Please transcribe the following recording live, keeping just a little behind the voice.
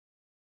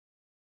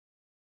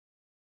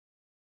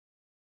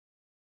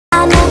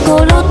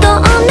心と同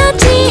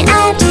じ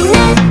味ね。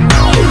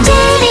チェ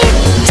リー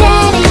チ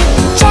ェリー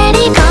チェリ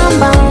ーボン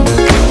ボン、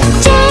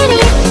チェリー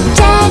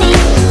チェリー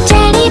チ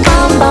ェリーボ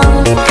ンボン。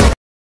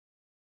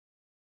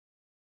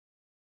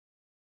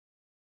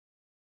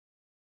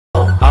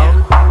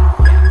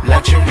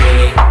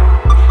Luxury,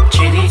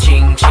 chitty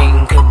ching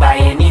ching, could buy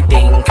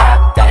anything,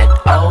 cop that.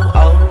 Oh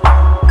oh,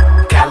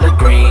 collard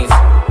greens,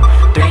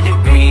 3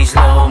 degrees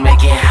low,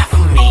 make it hot for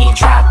me,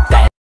 drop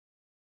that.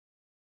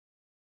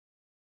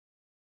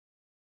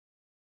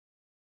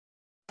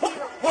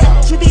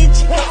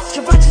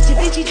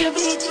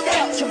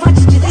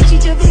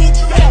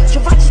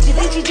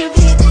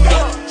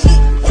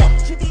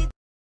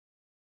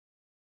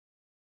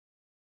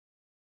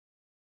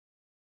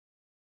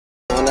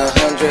 On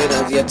 100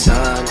 of your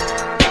time,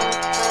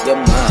 your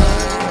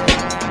mind.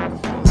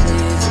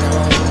 Please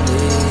don't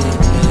leave me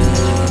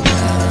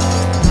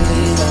now.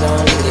 Please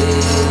don't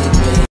leave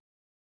me.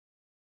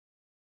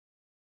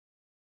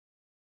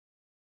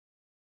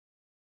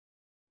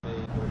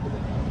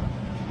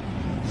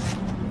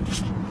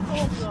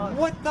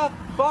 What the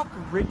fuck,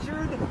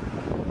 Richard?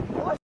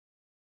 What?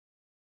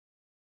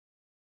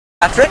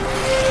 Patrick?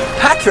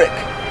 Patrick!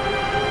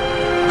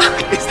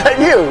 Is that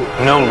you?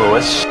 No,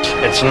 Lewis,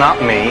 it's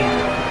not me.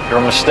 You're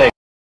a mistake.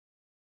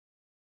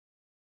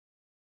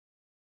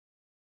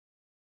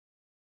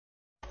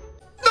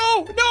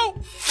 No, no!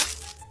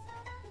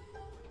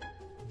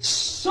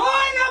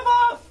 Son of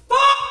a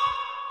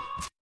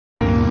fuck!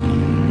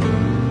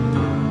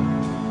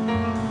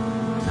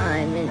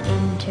 I'm an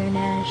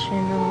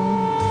international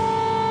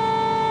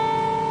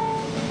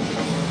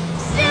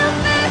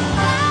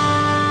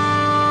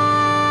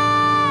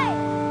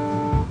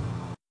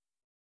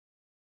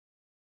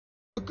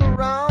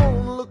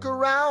Look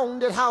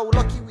around at how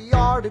lucky we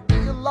are to be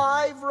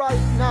alive right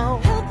now.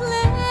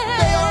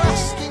 They are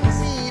asking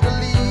me to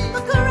leave.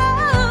 Look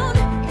around,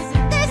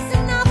 isn't this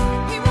enough?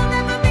 We will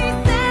never be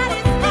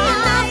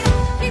satisfied.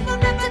 We will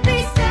never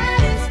be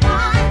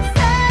satisfied.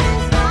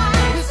 Satisfied.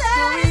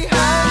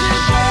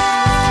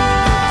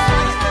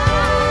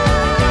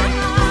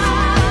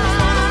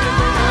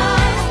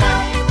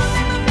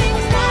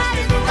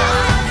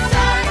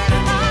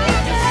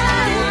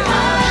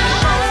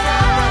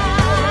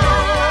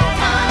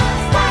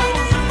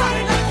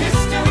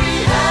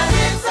 History has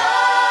its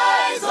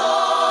eyes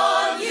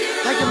on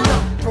you. I am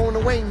not throwing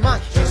away my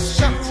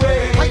shot.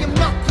 I am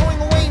not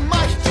throwing away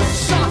my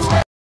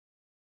shot.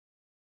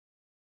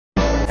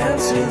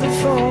 Answer the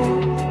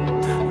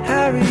phone,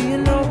 Harry, you're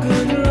no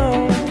good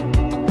alone.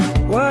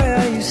 Why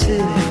are you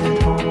sitting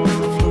at home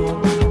on the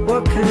floor?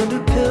 What kind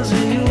of pills do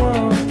you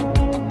want?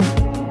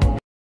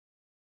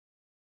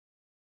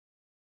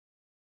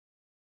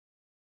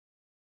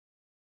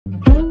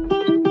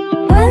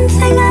 One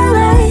thing I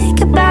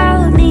like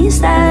about me is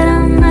that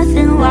I'm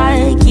nothing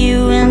like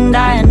you, and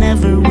I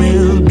never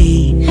will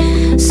be.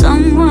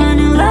 Someone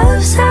who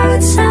loves how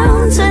it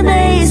sounds when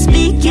they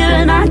speak.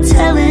 You're not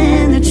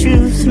telling the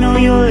truth, no,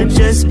 you're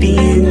just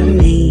being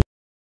me.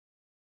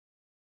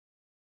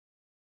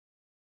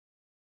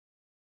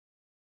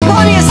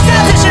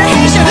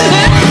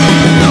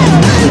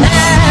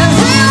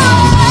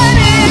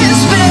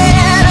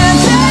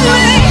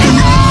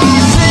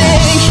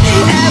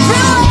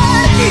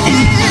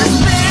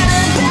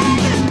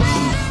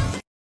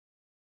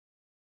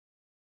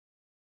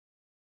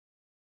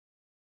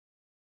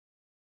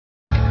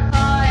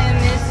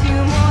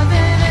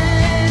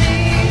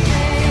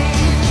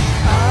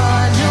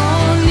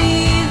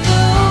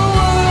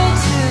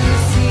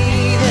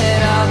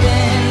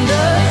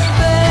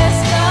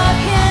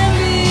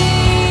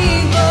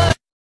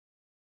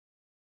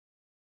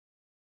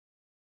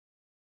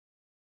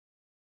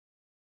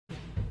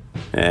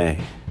 Hey,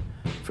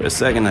 for a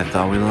second I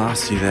thought we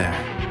lost you there.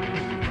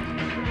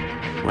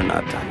 We're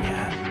not done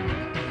yet.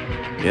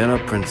 Get up,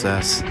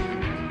 princess.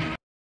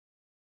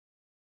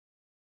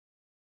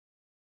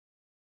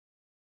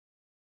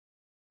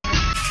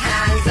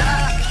 Hands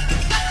up,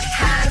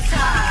 hands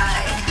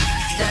high.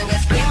 Don't go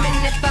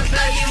screaming if I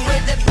blow you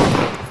with a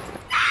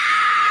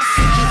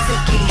Suki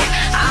Suki.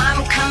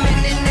 I'm coming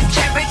in the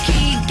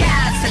Cherokee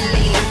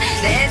gasoline.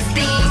 There's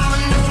steam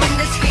on the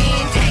window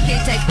screen. Take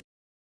it, take it.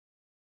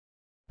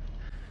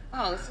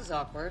 Oh, this is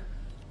awkward.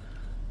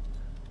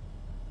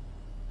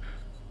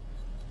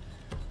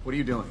 What are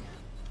you doing?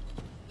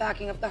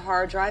 Backing up the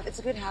hard drive. It's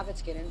a good habit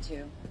to get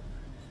into.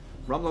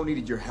 Rumlow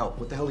needed your help.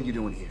 What the hell are you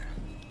doing here?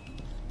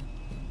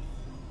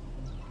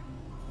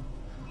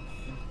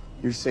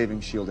 You're saving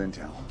S.H.I.E.L.D.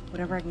 intel.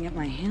 Whatever I can get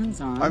my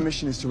hands on. Our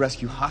mission is to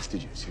rescue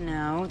hostages.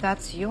 No,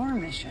 that's your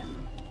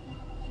mission.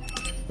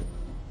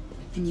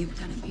 And you've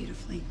done it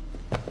beautifully.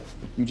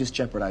 You just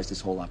jeopardized this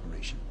whole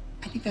operation.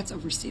 I think that's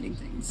overstating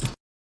things.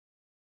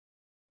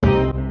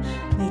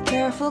 Make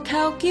careful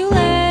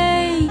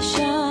calculations.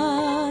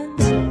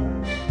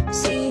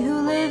 See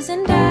who lives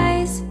and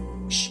dies.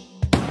 Shh.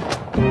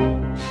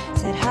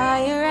 Set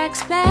higher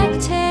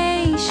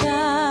expectations.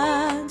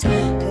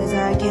 'Cause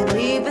I can't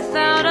leave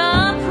without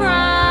a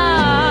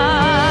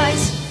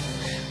prize.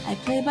 I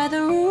play by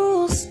the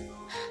rules.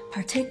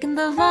 partake in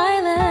the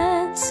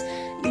violence.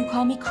 You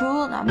call me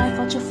cruel, not my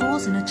fault you're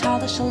fools in a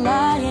childish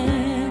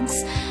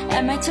alliance.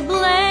 Am I to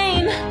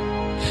blame?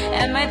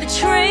 Am I the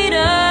traitor?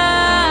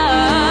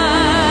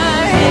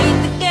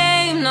 Hate the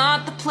game,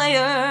 not the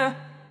player.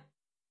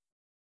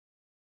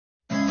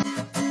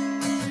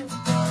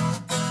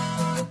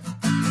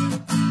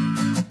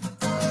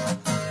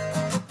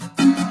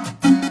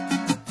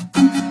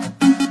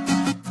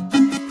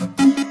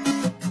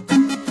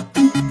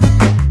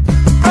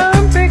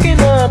 I'm picking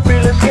up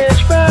real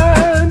sketch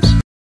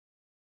vibes.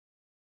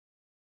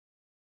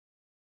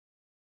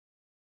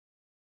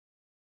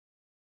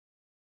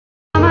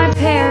 My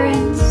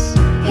parents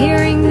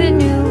hearing the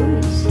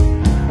news,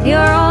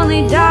 your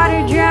only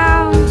daughter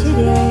drowned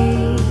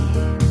today.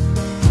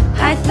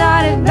 I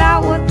thought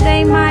about what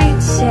they might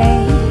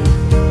say.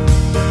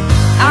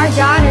 Our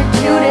daughter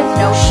Judith,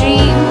 no, she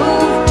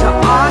moved to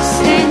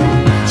Austin.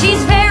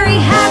 She's very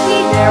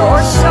happy there,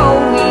 or so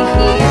we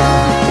hear.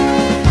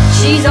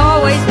 She's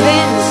always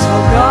been so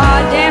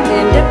goddamn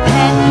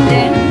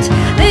independent.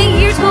 The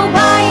years go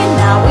by and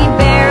now we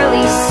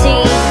barely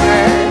see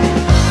her.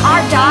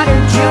 Our daughter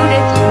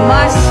Judith, you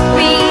must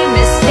be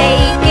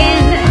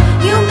mistaken.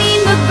 You mean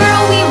the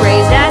girl we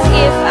raised as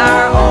if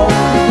our own.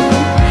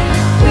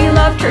 We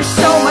loved her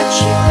so much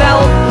she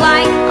felt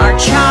like our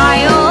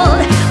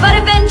child, but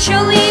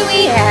eventually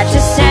we had to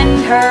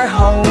send her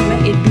home.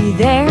 It'd be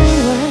their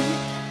word,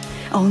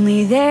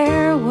 only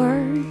their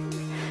word.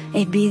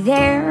 It'd be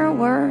their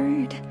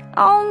word,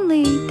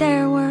 only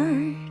their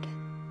word.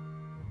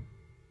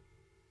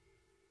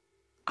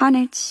 On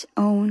its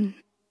own.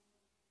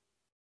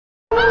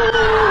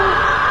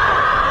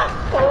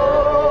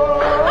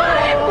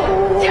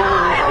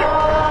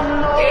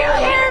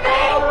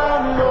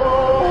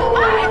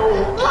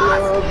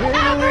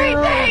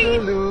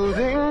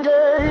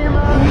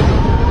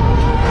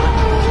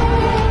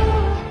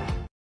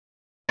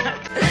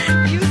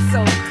 You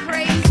so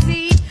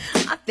crazy.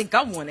 I think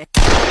I want it.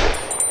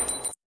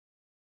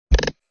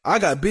 I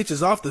got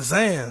bitches off the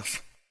Zans.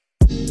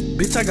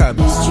 Bitch, I got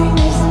These dreamers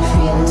and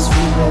feelings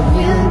we were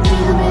reeling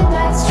through the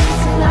midnight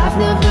streets, and I've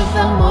never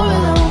felt more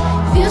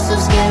alone. Feels so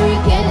scary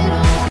getting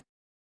on.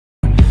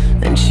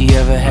 Than she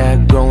ever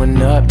had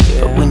growing up.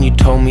 But when you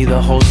told me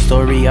the whole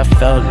story, I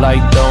felt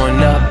like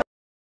throwing up.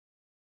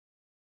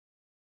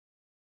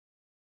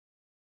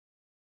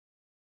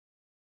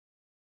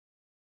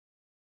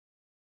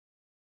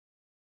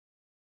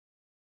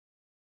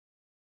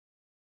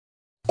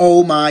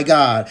 Oh my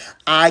God,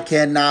 I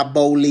cannot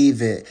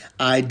believe it.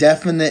 I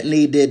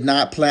definitely did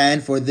not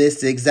plan for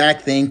this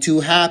exact thing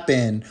to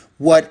happen.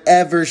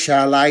 Whatever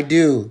shall I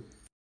do?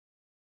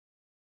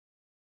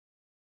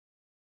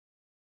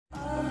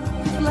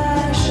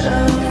 Flash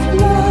of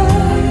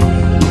light.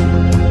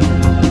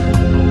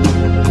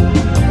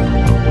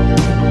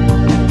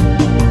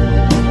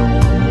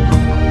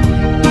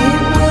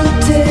 It will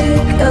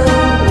take a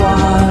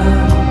while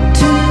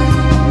to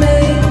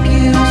make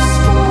you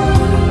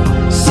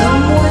smile.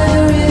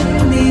 Somewhere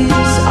in these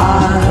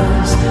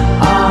eyes,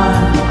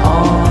 I'm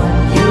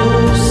on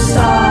your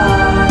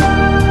side.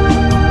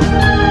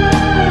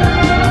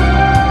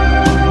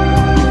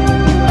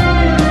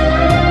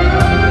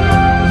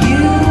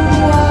 You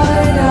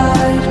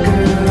wide-eyed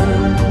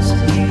girls,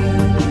 you.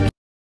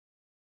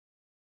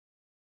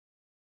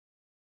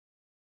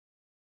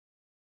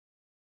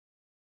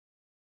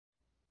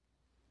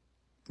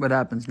 What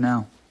happens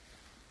now?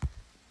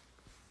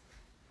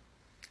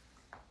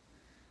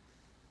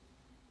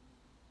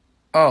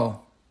 Oh.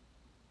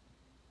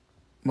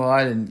 Well,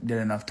 I didn't get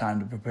enough time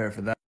to prepare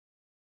for that.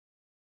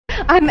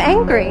 I'm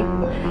angry.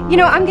 You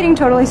know, I'm getting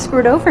totally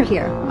screwed over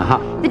here.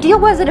 The deal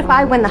was that if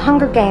I win the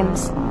Hunger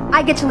Games,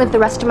 I get to live the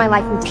rest of my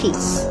life in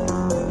peace.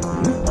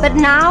 But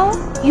now,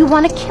 you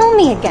want to kill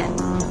me again.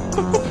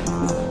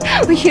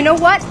 Well, you know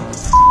what?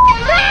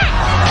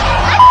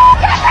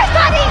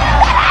 Everybody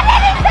that had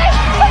anything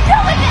to do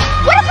with it!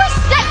 What if we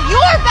set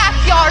your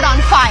backyard on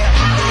fire?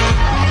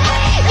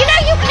 You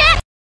know you can't.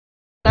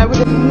 I would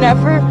have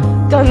never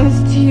done this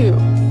to you.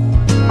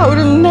 I would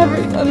have never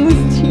done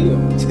this to you.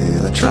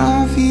 Till I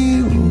drive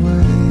you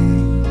away.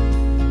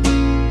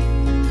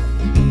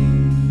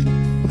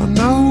 I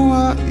know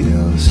what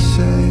you'll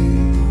say.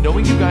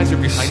 Knowing you guys are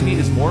behind me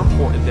is more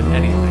important than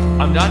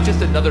anything. I'm not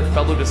just another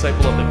fellow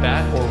disciple of the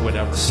Bat or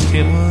whatever.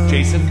 Tim,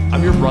 Jason,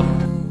 I'm your brother.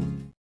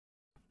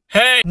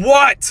 Hey,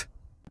 what?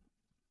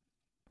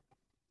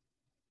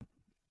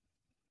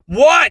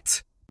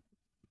 What?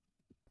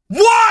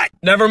 What?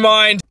 Never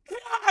mind.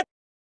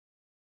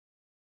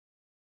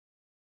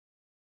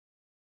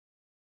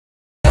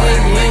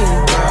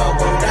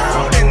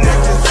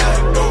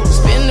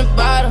 Spin the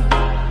bottle.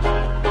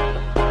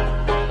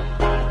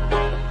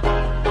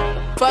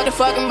 Fuck the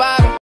fucking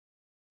bottle.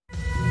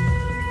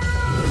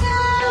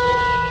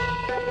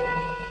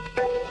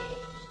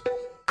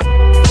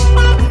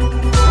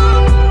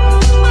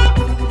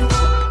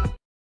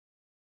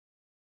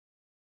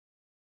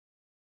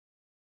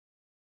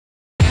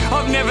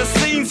 I've never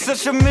seen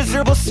such a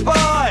miserable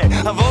spy.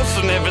 I've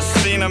also never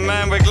seen a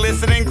man with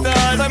glistening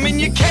thighs. I mean,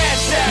 you can't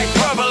shack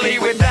properly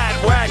with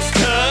that wax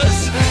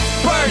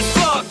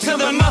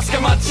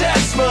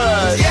chest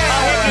buzz. I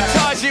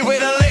hypnotize you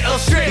with a little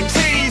strip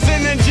tease,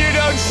 and then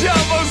judo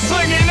jump, I'm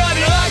swinging on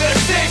you like the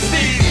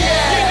 60s.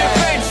 You're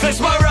defenseless,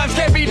 my rhymes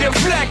can't be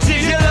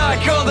deflected. You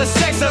like all the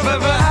sex I've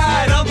ever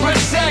had, I'm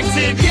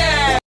protected,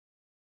 yeah.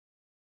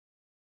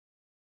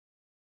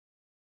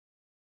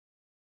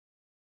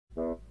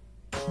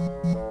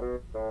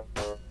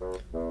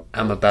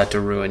 I'm about to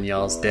ruin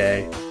y'all's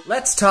day.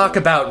 Let's talk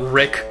about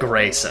Rick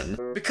Grayson.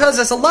 Because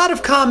as a lot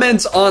of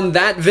comments on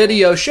that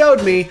video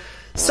showed me,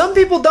 some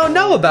people don't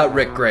know about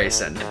Rick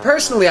Grayson. And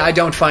personally, I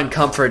don't find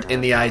comfort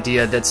in the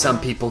idea that some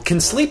people can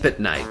sleep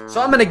at night.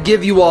 So I'm gonna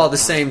give you all the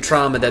same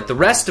trauma that the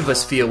rest of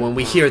us feel when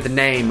we hear the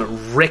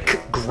name Rick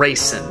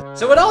Grayson.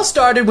 So it all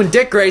started when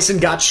Dick Grayson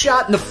got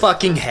shot in the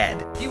fucking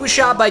head. He was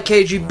shot by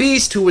KG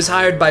Beast, who was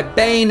hired by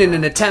Bane in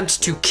an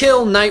attempt to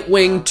kill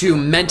Nightwing to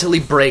mentally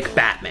break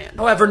Batman.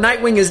 However,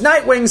 Nightwing is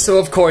Nightwing, so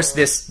of course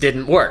this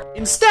didn't work.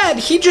 Instead,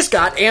 he just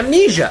got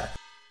amnesia.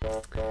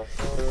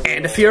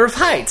 And a fear of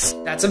heights.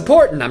 That's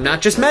important. I'm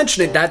not just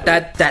mentioning that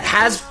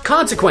has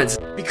consequences.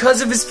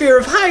 Because of his fear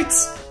of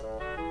heights,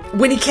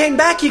 when he came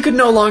back, he could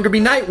no longer be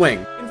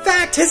Nightwing. In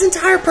fact, his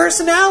entire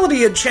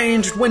personality had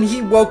changed when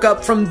he woke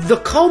up from the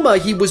coma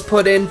he was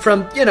put in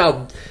from, you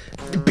know,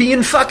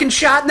 being fucking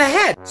shot in the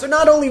head. So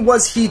not only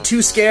was he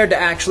too scared to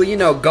actually, you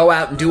know, go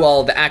out and do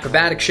all the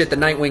acrobatic shit that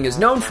Nightwing is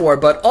known for,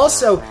 but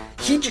also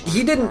he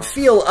didn't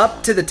feel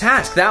up to the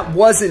task. That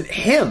wasn't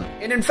him.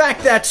 And in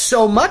fact, that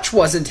so much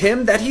wasn't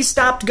him that he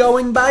stopped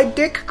going by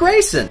Dick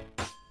Grayson.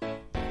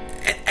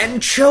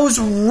 And chose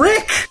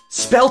Rick,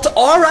 spelt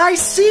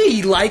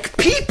R-I-C, like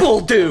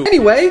people do.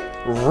 Anyway,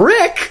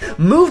 Rick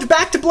moved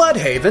back to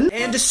Bloodhaven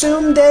and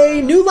assumed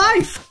a new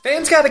life.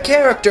 Fans got a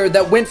character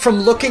that went from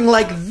looking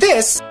like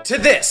this to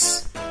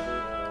this.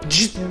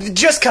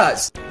 Just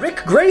cuz.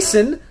 Rick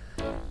Grayson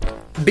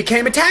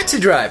became a taxi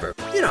driver.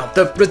 You know,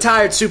 the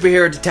retired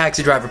superhero to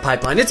taxi driver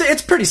pipeline.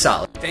 It's pretty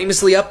solid.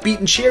 Famously upbeat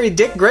and cheery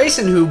Dick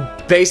Grayson, who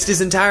based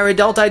his entire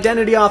adult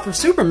identity off of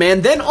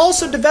Superman, then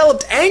also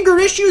developed anger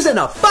issues and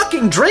a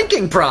fucking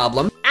drinking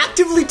problem,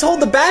 actively told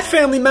the Bat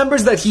family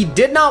members that he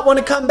did not want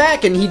to come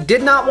back and he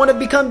did not want to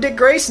become Dick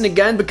Grayson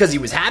again because he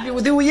was happy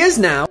with who he is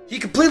now. He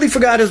completely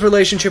forgot his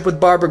relationship with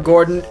Barbara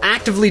Gordon,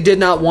 actively did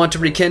not want to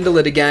rekindle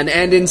it again,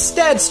 and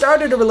instead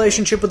started a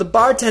relationship with a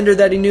bartender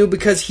that he knew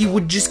because he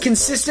would just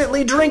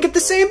consistently drink at the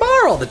same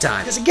bar all the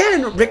time. Because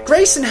again, Rick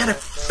Grayson had a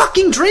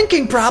fucking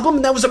drinking problem,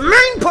 and that was a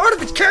main part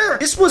of his character.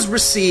 This was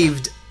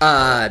received,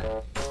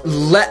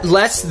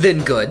 less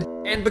than good.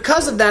 And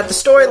because of that, the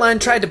storyline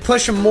tried to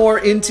push him more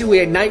into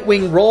a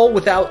Nightwing role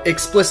without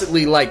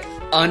explicitly, like,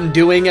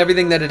 undoing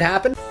everything that had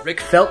happened.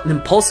 Rick felt an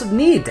impulsive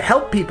need to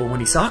help people when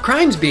he saw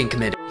crimes being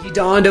committed. He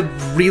donned a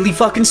really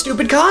fucking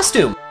stupid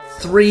costume.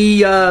 Three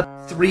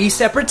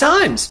separate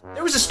times.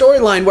 There was a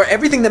storyline where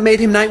everything that made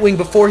him Nightwing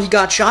before he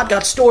got shot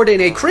got stored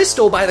in a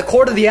crystal by the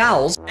Court of the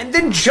Owls, and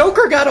then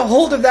Joker got a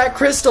hold of that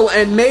crystal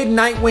and made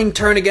Nightwing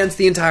turn against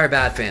the entire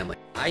Bat family.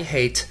 I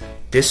hate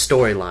this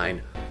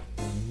storyline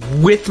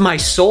with my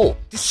soul.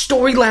 This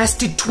story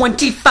lasted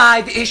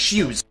 25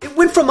 issues. It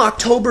went from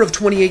October of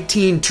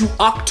 2018 to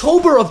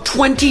October of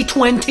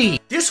 2020.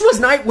 This was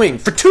Nightwing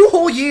for 2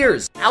 whole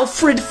years.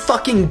 Alfred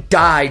fucking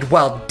died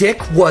while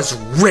Dick was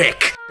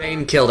Rick.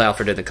 Bane killed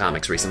Alfred in the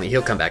comics recently.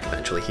 He'll come back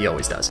eventually. He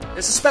always does.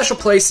 There's a special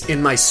place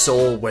in my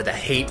soul where the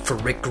hate for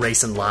Rick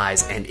Grayson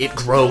lies, and it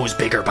grows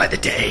bigger by the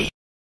day.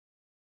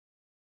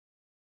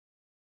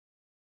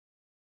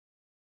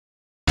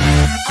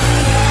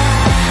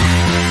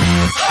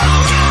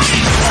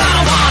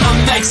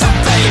 Make some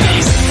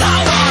babies,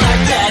 I wanna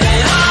get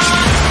it on.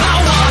 I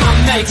wanna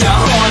make you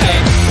horny,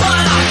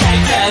 but I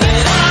can't get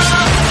it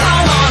on. I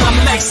wanna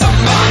make some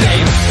money,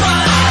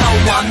 but I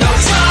don't want no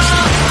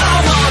job. I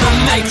wanna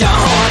make you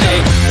horny,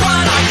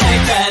 but I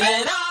can't get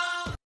it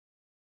on.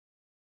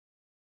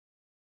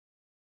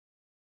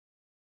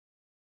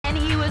 And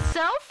he was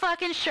so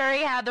fucking sure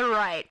he had the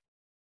right.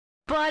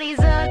 But he's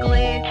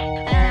ugly,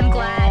 and I'm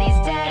glad he's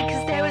dead,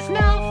 cause there was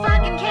no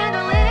fucking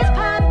candle in his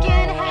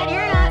pumpkin head.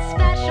 You're not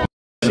special.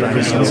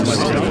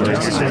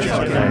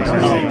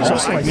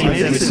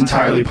 It's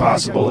entirely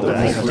possible that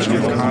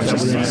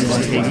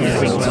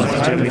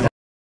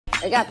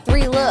I got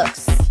 3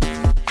 looks,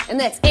 and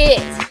that's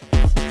it.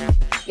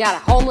 You got a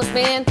homeless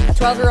man, a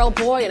 12-year-old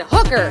boy, and a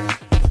hooker.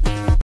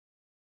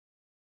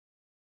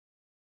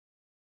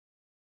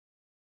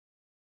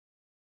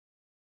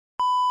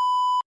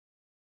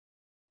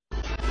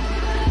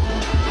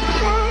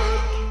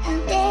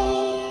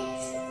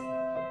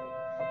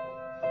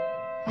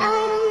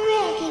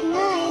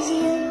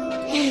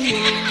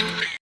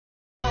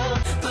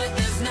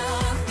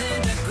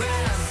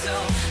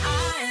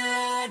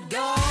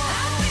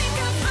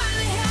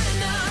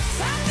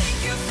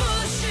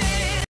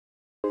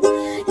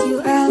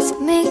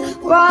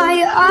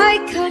 Why I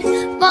cut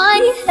my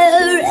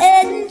hair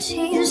and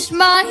changed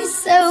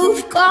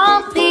myself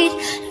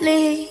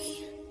completely.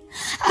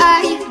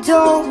 I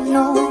don't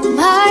know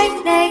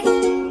my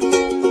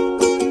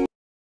name.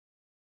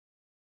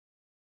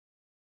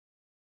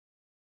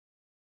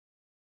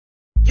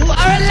 You are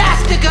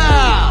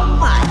Elastigirl!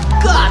 My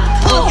God,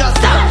 pull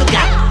yourself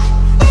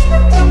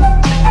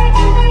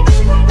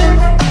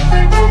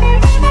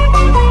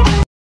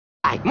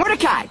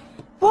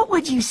What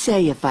would you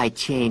say if I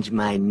changed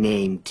my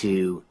name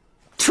to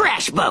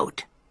Trash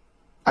Boat?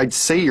 I'd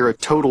say you're a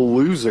total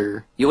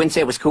loser. You wouldn't say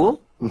it was cool?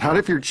 Not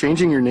if you're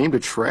changing your name to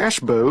Trash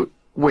Boat.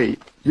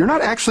 Wait, you're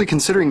not actually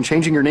considering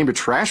changing your name to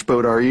Trash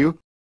Boat, are you?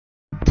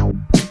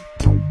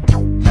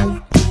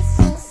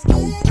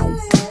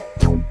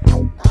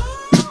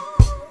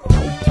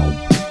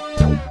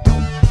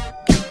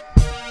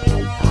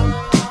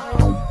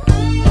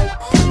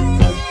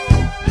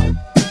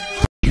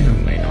 You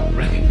may not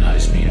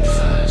recognize me at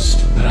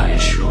first, but I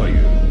assure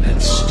you,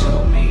 that's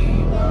still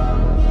me.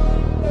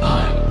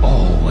 I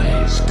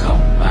always come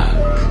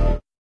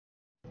back.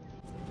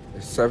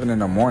 It's 7 in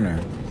the morning.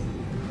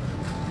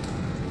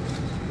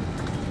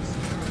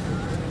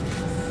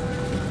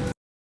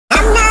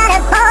 I'm not a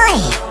boy,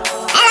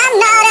 and I'm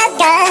not a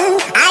girl.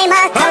 I'm a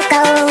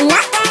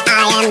coconut. I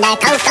am the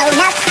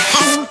coconut,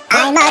 and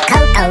I'm a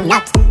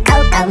coconut.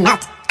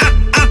 Coconut.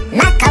 I'm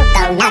a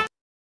coconut.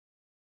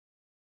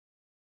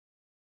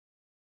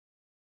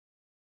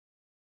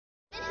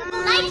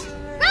 Lights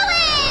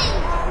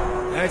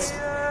rolling!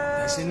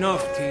 That's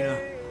enough, Tina.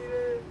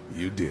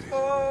 You did it.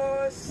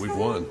 We've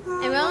won.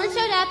 And Roland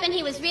showed up and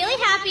he was really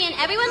happy and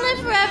everyone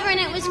lived forever and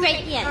it was great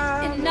at the end.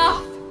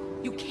 Enough!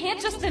 You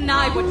can't just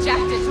deny what Jack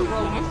did to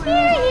Roland. I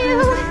hear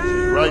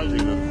you. Right,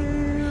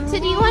 Tina. So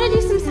do you want to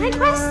do some side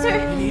quests or?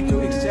 You need to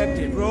accept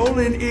it.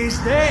 Roland is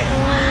dead.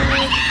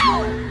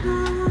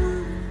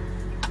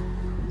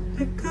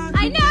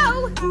 I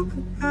know!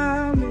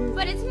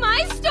 But it's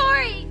my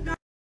story!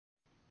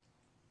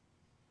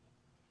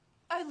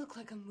 I look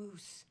like a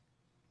moose.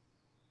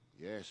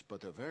 Yes,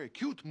 but a very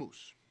cute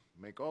moose.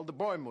 Make all the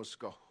boy moose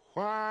go,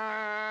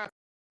 wah.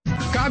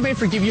 God may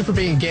forgive you for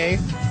being gay,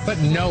 but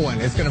no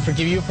one is going to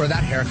forgive you for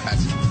that haircut.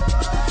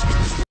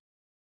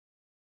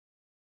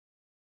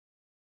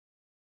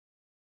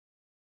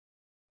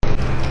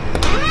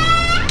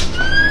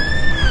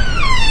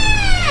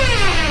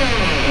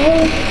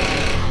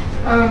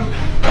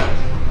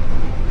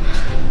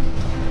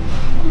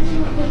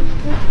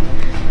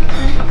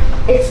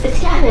 It's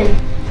Gavin.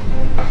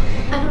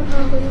 I don't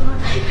know who you are.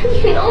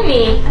 You know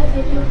me. I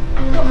don't know.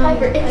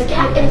 Piper, it's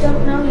Gavin. I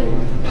don't know you.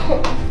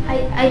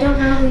 I don't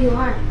know who you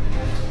are.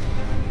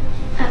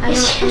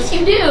 Yes,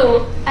 you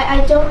do.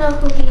 I don't know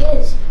who he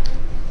is.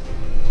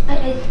 I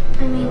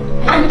mean...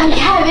 I'm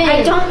Gavin.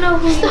 I don't know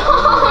who you are.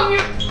 Stop!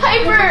 You're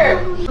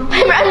Piper!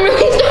 Piper, I'm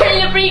really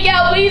starting to freak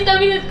out. Please tell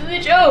me this is a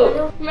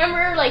joke.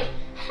 Remember, like...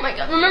 Oh my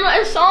god, remember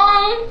our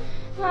song?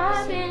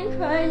 Laughing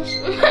Christ.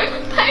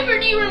 Piper,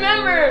 do you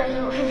remember? I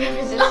don't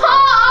remember this.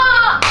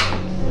 Stop!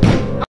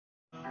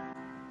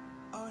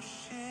 Oh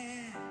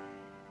shit.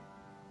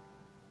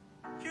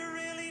 You're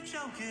really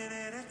joking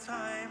at a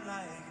time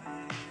like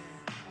this.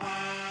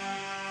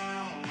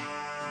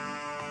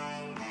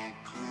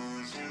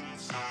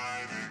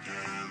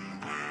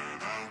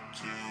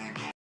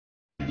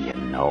 You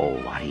know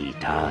what he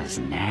does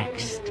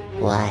next?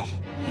 What?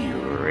 You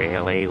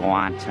really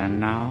want to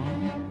know?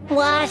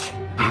 What?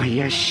 Are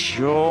you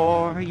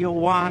sure you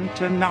want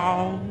to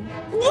know?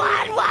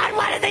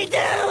 What did they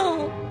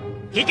do?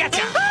 He gets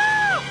you!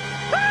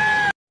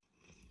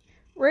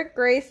 Rick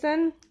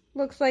Grayson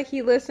looks like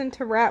he listened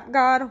to Rap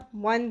God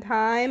one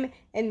time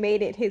and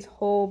made it his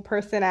whole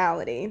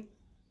personality.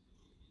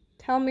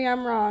 Tell me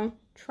I'm wrong.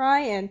 Try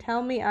and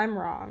tell me I'm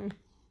wrong.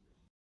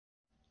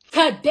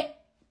 God damn.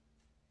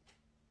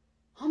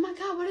 Oh my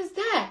god, what is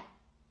that?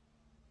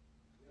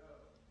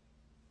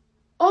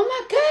 Oh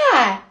my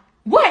god!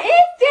 What is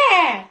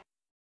that?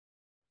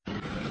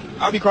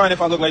 I'll be crying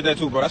if I look like that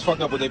too, bro. That's fucked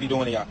up what they be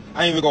doing to y'all.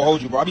 I ain't even gonna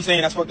hold you, bro. I be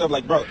saying that's fucked up,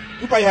 like, bro.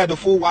 You probably had the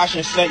full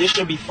washing set. It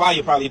should be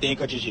fire probably if they ain't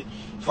cut your shit.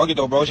 Fuck it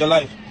though, bro. It's your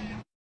life.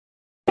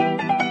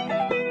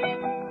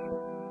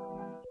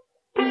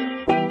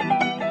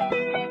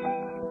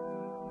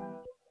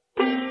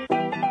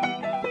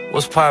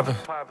 What's poppin'?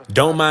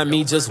 Don't mind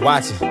me just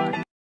watching.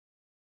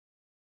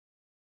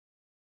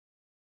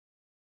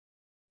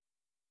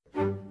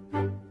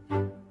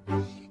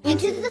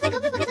 Into the thick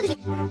of it.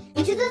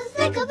 Into the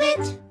thick of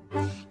it.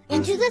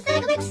 Into the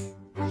thick of it.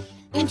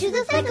 Into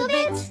the thick of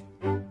it.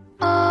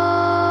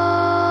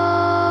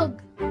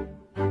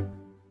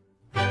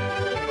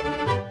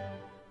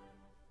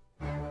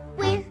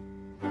 We're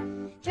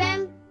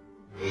trampling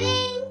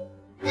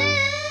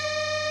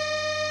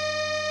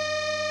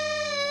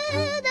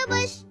through the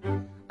bush.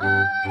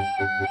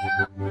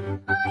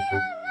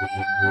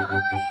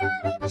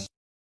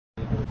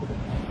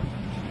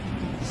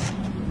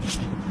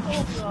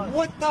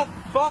 What the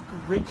fuck,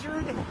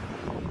 Richard?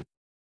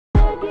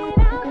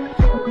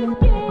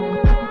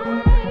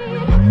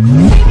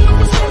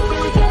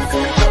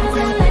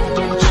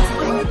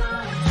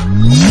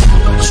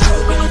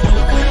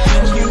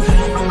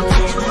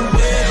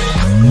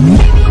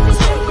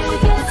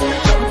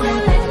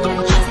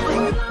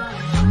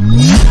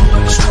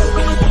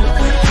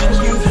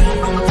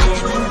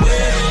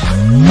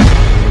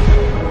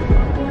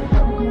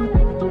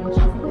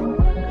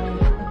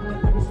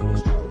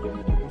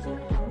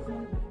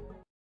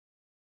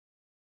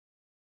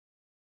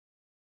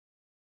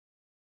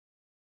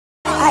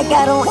 I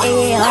got on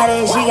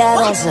A100, she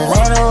got on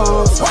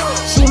stilettos.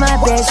 She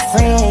my best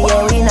friend,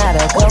 yeah, we not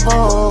a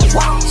couple.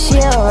 She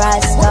a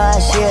rock star,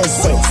 she a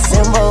sex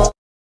symbol.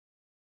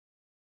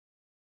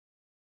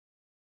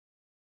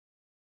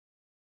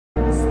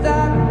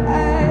 Stop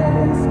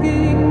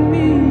asking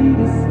me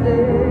to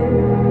stay.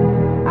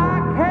 I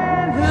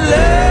can't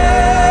love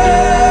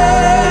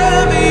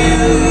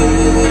you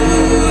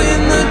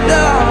in the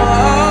dark.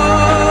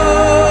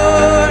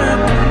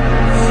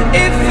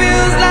 It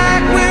feels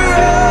like we're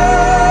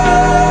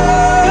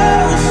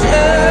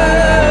oceans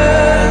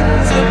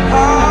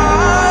apart.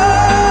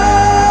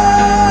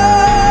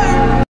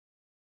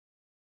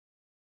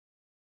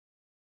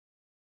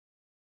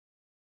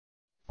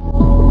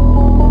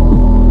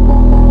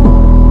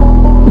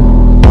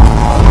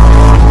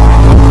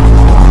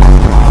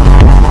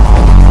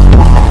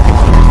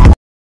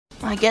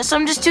 I guess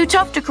I'm just too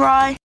tough to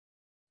cry.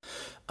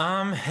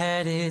 I'm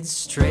headed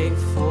straight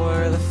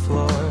for the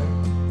floor.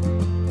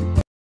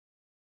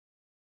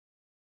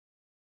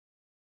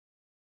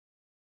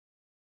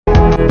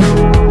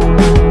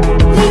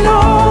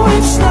 No,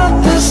 it's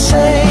not the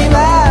same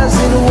as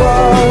it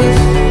was,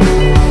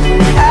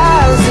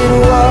 as it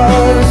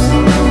was,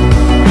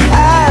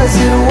 as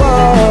it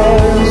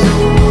was.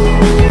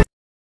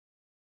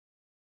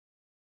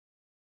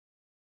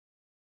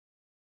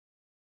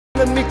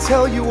 Let me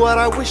tell you what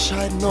I wish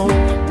I'd known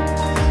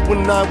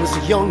when I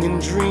was young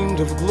and dreamed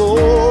of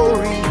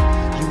glory.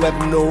 You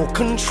have no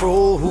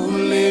control. Who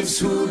lives,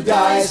 who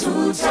dies,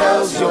 who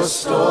tells your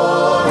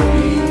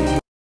story?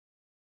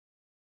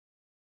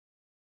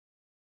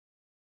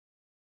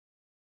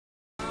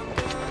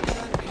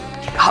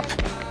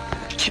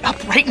 Get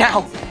up right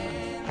now.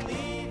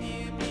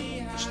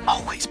 He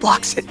always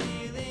blocks it.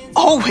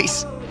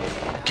 Always.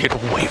 Get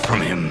away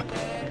from him.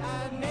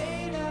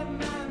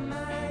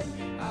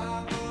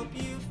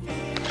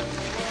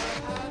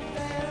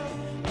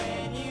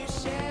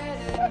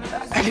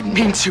 I didn't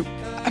mean to.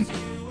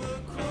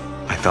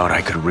 I thought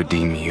I could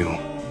redeem you.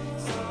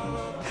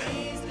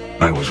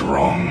 I was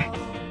wrong.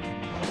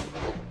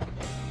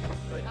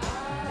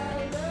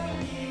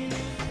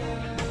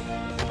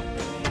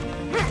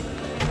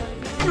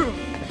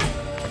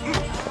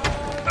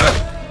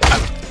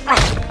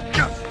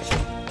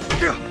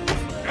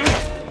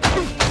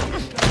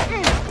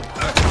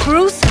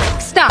 Bruce,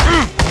 stop.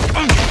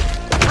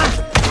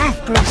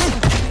 Bruce.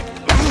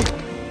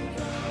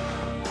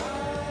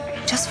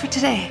 Just for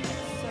today.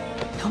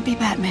 Don't be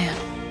Batman.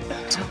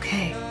 It's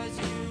okay.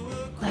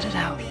 Let it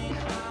out.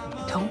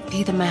 Don't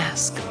be the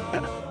mask.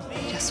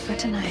 Just for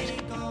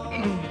tonight.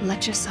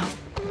 Let yourself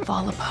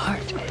fall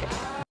apart.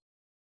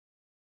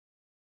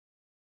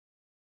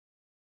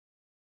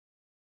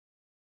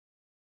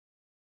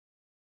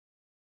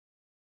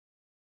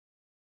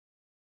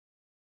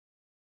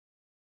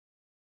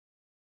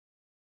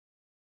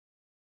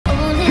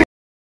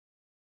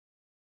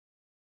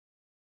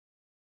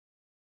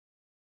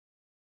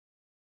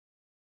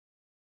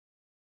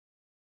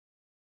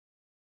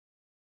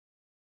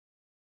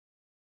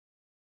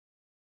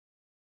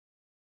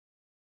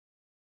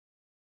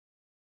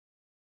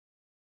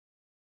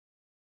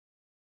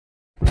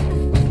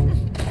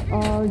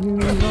 Are you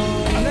lonely?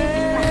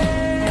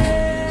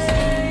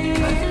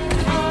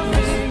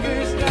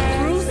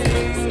 Bruce,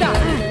 stop.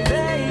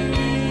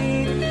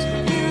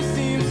 You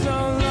seem so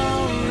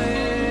lonely.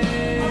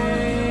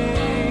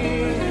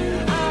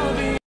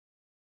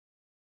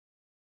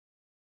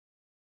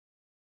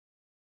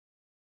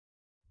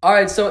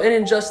 Alright, so in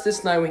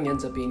Injustice, Nightwing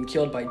ends up being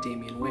killed by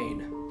Damian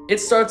Wayne. It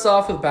starts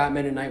off with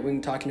Batman and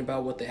Nightwing talking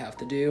about what they have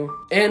to do,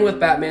 and with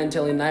Batman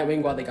telling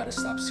Nightwing why they gotta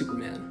stop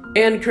Superman.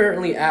 And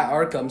currently at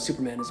Arkham,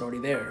 Superman is already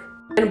there.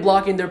 And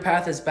blocking their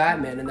path is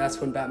Batman, and that's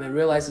when Batman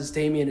realizes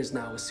Damian is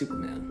now with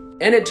Superman.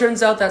 And it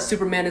turns out that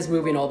Superman is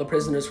moving all the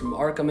prisoners from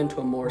Arkham into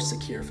a more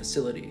secure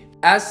facility.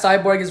 As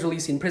Cyborg is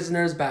releasing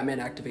prisoners, Batman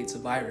activates a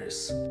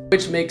virus,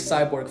 which makes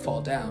Cyborg fall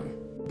down.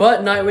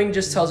 But Nightwing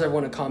just tells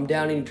everyone to calm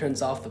down and he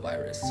turns off the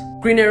virus.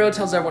 Green Arrow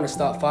tells everyone to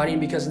stop fighting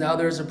because now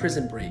there is a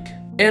prison break.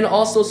 And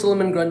also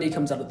Solomon Grundy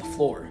comes out of the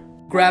floor,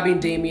 grabbing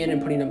Damian and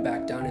putting him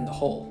back down in the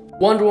hole.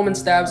 Wonder Woman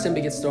stabs him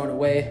but gets thrown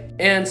away,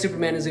 and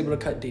Superman is able to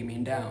cut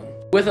Damian down,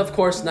 with of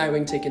course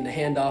Nightwing taking the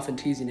hand off and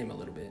teasing him a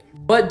little bit.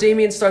 But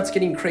Damian starts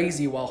getting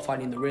crazy while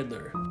fighting the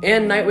Riddler,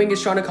 and Nightwing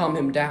is trying to calm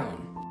him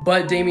down.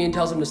 But Damian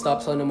tells him to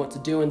stop telling him what to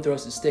do and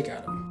throws his stick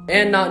at him.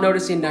 And not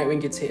noticing,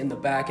 Nightwing gets hit in the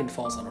back and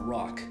falls on a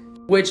rock,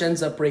 which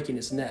ends up breaking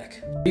his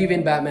neck,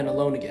 leaving Batman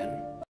alone again.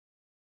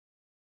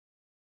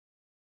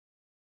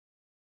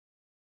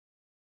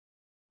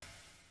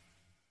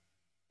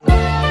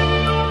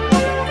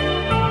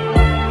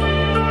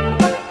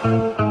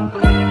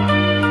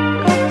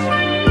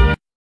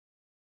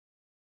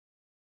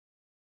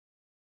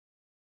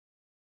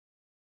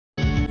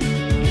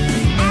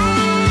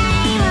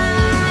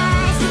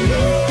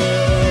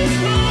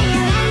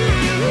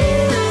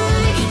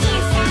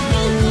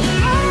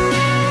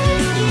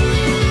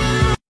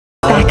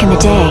 Back in the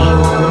day,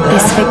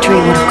 this victory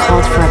would have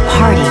called for a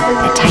party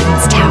at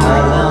Titan's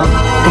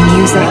Tower. The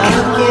music,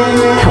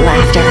 the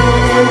laughter,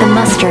 the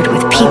mustard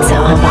with pizza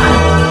on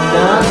bottom.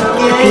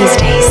 But these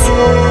days,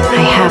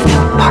 I have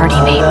no party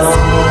mates.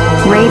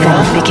 Raven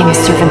became a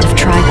servant of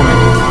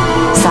Trigon.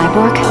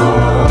 Cyborg,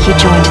 he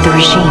joined the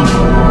regime.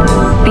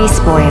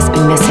 Beast Boy has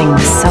been missing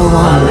so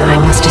long, I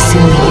must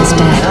assume he is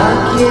dead.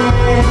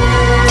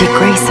 Dick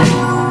Grayson,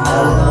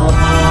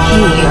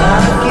 he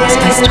is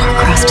my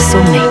star-crossed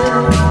soulmate.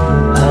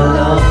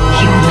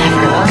 He will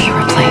never be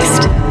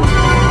replaced.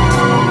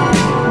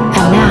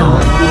 And now,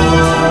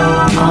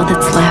 all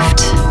that's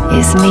left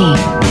is me,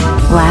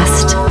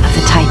 last of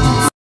the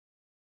Titans.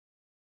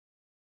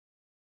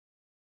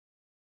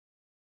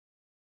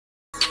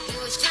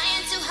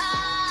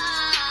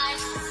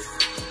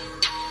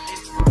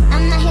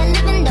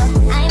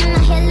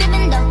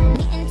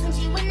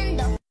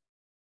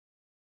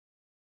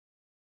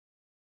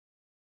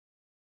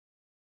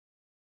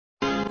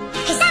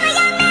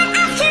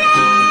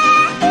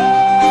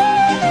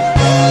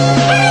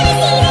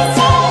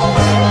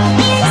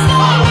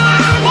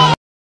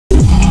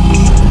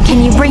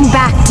 Bring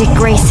back Dick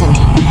Grayson.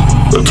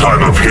 The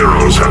time of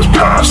heroes has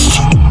passed.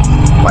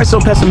 Why so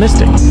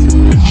pessimistic?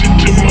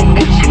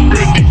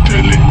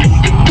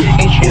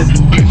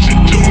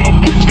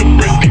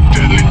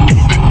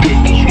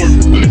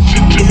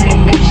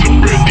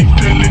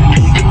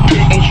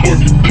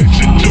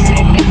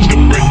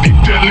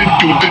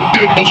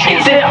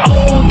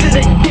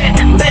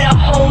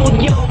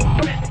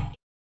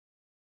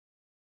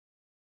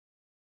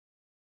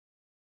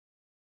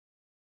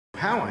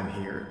 How I'm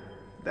here,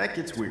 that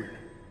gets weird.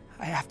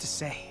 I have to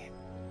say,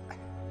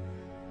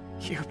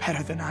 you're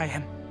better than I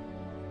am.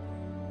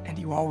 And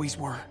you always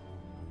were.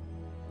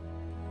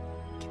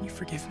 Can you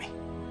forgive me?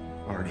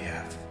 Already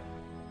have.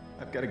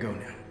 I've got to go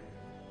now.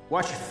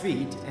 Watch your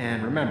feet,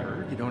 and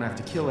remember, you don't have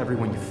to kill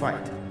everyone you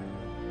fight.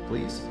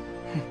 Please?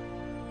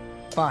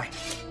 Fine.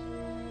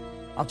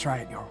 I'll try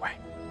it your way.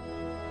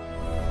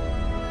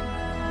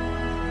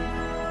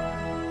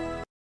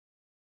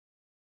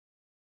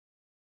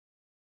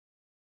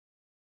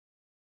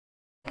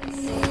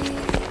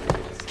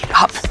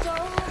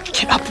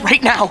 Get up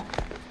right now!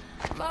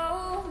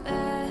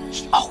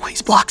 He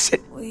always blocks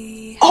it.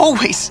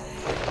 Always!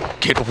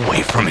 Get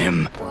away from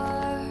him.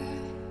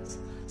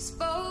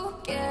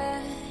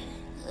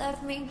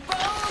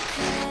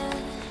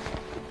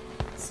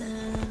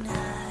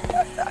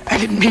 I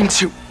didn't mean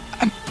to.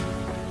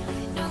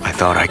 I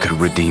thought I could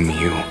redeem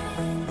you.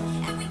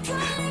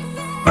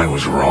 I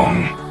was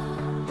wrong.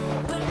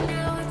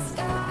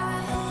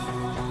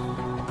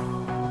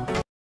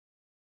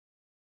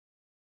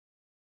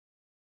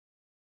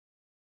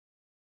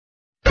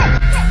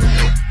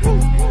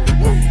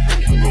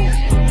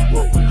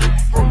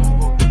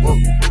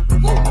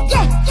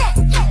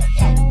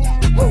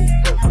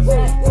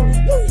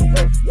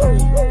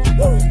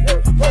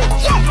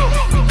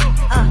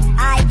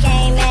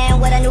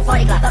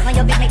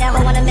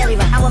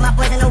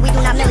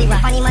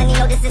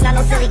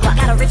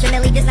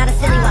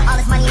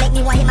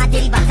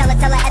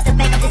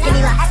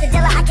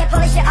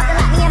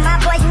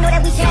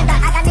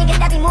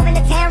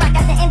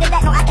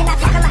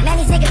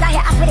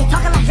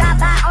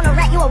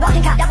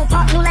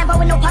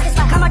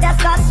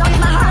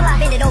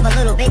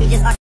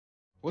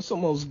 What's the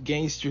most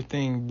gangster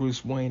thing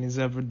Bruce Wayne has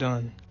ever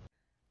done?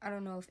 I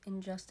don't know if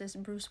Injustice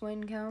Bruce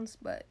Wayne counts,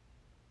 but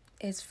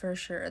it's for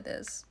sure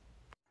this.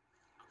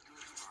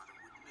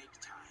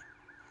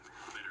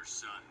 A better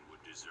son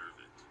would deserve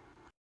it.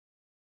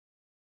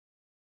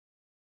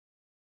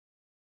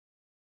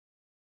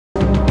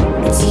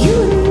 It's you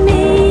and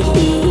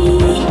me.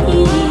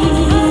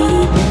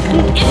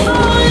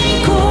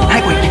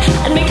 Nightwing!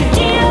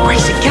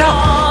 Grayson, get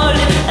up!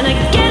 And I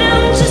get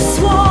him to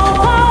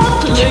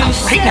swap places. Get up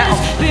right now!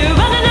 We're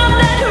running up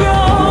that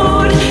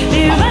road.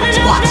 We're running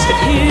up blocks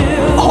that it.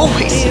 hill.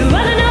 Always! We're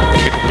running up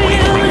that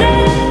building.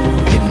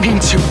 I didn't mean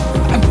to.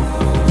 I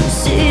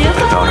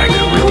thought I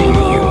could redeem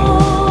you.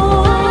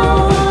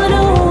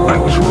 I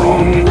was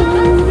wrong.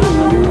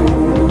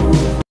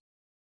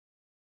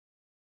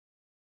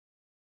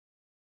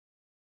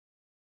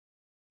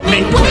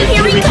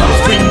 Here he comes,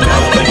 bring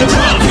back the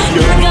drum.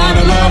 You're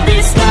gonna love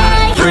this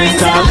night.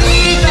 Prince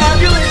Ali,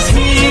 fabulous,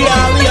 he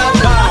Ali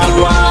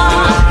Ababa.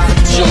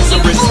 Show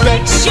some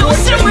respect,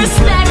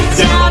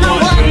 down on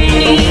one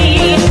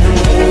knee.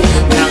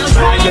 Now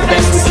try your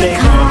best to stay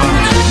calm.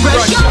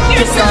 Brush up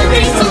your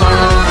salvation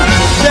alarm.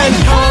 Then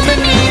come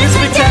and meet a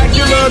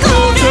spectacular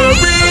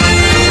coterie.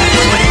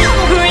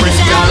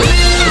 Prince Ali,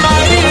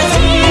 mighty as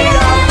he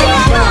Ali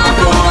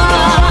Ababa.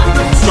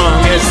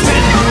 Strongest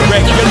in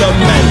regular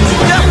men,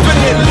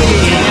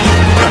 definitely.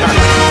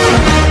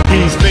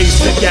 He's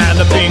faced a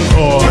galloping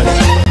horde.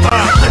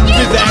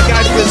 Did that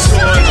guy feel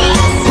sword?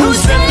 Who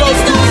sent those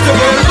dudes to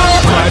the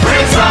Lord? My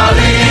Prince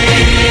Ali.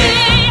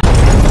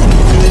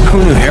 Who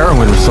knew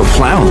heroin was so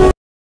flammable?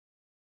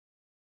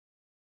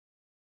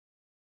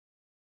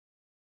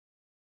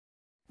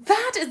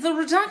 That is the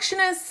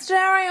reductionist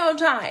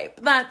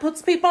stereotype that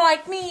puts people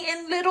like me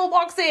in little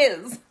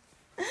boxes.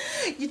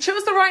 You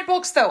chose the right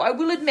box, though, I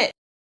will admit.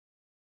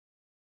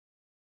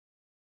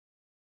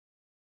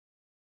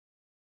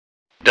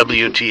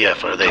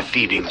 WTF are they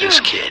feeding this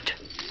kid?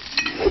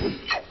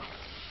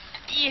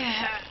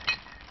 Yeah.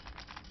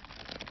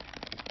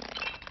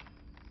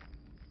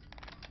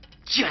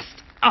 Just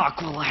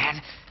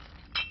Aqualad.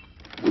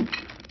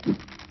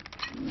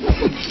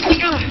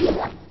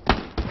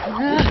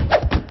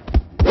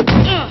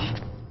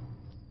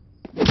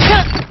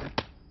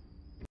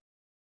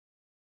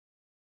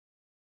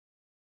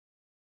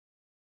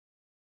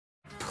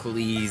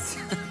 Please.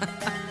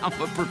 I'm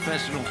a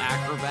professional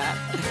acrobat.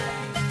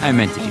 I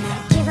meant to do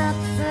that. Give up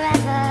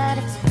forever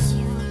to touch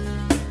you,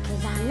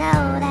 'cause I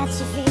know that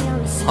you feel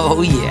me so.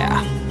 Oh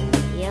yeah.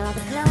 You're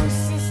the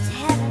closest to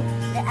heaven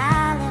that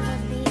I'll ever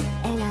be,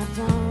 and I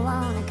don't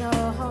wanna go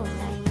home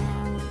right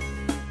now.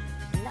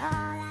 And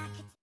all I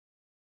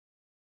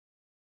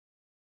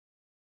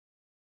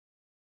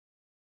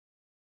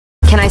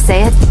Can I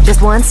say it?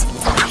 Just once?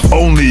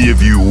 Only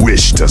if you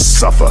wish to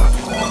suffer.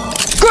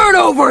 Get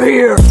over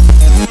here!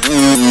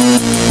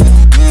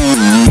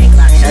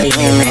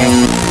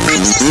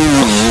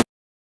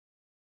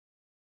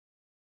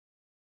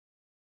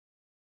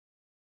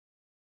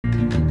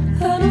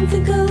 I don't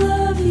think I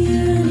love you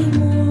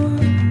anymore.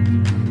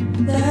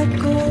 That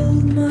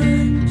gold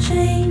mine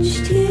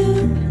changed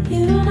you.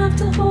 You don't have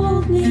to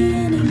hold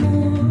me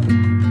anymore.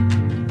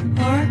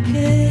 Our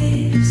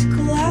cave's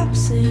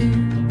collapsing.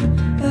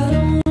 I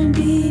don't wanna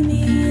be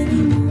me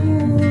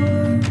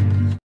anymore.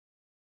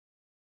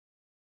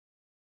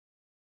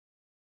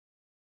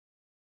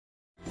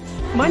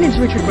 My name's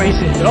Richard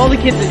Grayson, but all the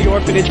kids at the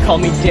orphanage call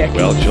me Dick.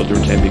 Well,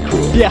 children can be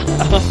cruel. Yeah.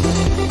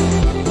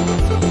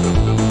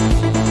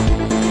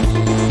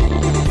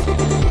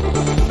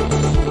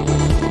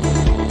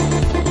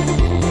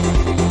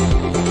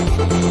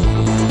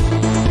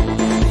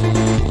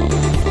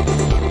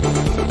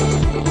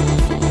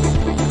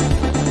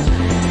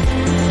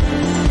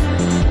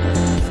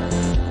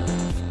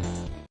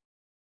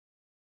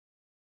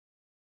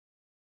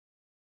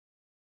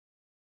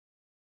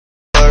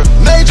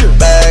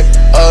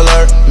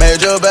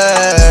 Major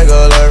bag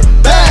alert.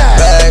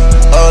 Bag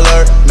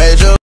alert.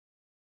 Major.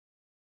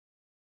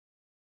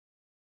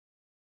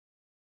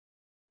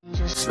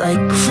 Just like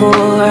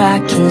before, I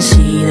can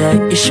see that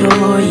you're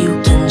sure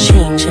you can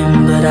change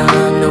him, but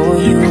I know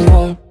you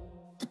won't.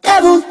 The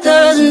devil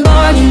doesn't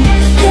bargain,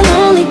 he'll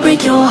only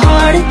break your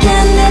heart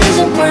again. That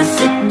isn't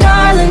worth it,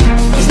 darling.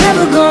 He's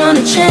never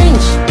gonna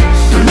change.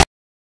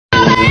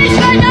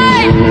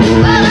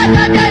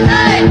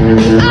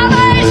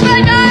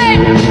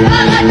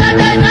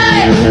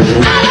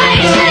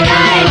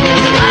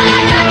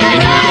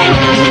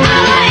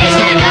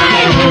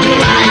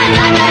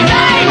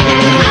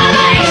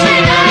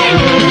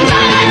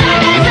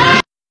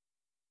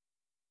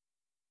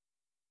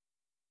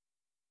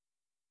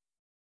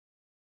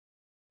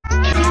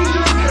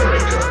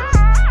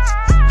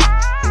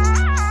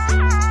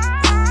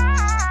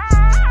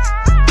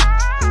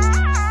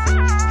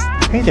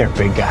 Hey there,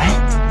 big guy.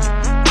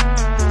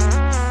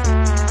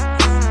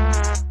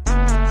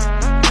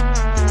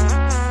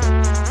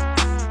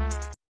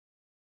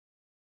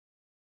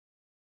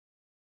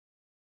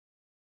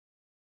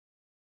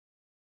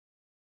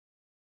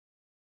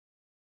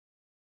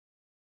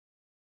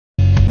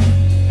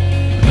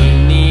 He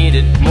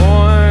needed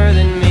more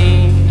than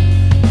me.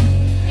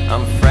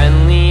 I'm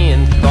friendly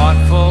and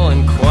thoughtful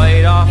and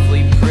quite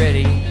awfully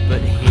pretty,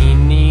 but he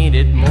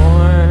needed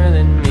more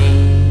than me.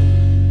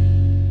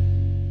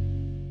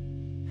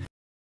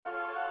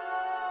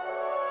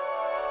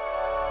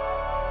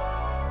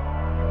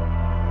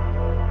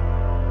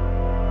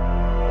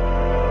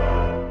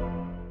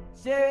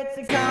 Sure, it's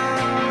a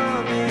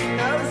common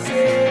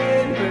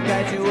notion,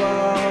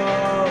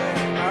 perpetual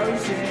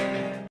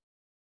emotion.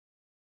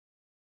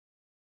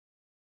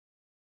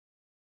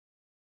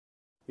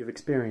 You've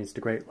experienced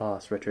a great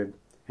loss, Richard,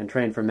 and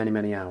trained for many,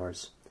 many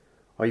hours.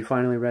 Are you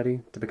finally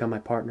ready to become my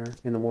partner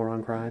in the war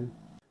on crime?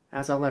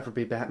 As I'll ever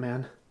be,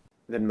 Batman.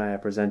 Then may I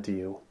present to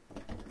you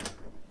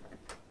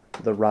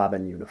the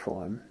Robin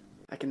uniform.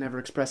 I can never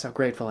express how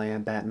grateful I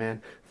am,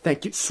 Batman.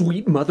 Thank you,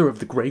 sweet mother of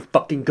the grey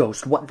fucking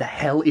ghost. What the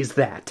hell is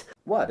that?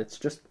 What? It's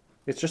just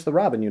the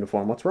Robin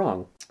uniform. What's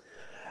wrong?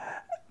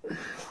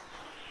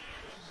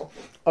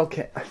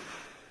 Okay.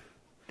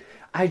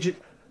 I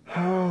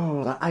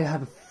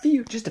have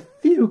just a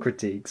few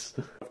critiques.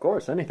 Of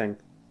course, anything.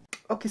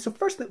 Okay, so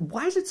first,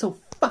 why is it so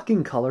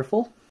fucking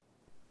colorful?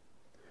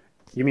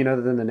 You mean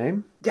other than the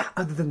name? Yeah,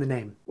 other than the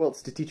name. Well,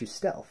 it's to teach you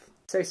stealth.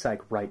 Say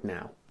psych right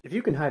now. If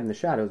you can hide in the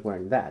shadows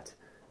wearing that,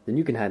 then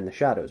you can hide in the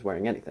shadows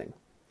wearing anything.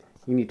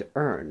 You need to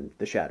earn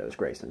the shadows,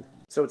 Grayson.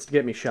 So it's to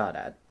get me shot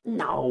at.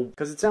 No,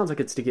 because it sounds like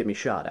it's to get me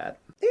shot at.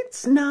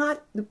 It's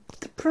not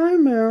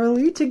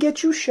primarily to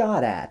get you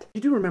shot at.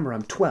 You do remember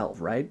I'm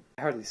 12, right?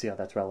 I hardly see how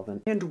that's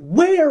relevant. And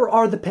where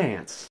are the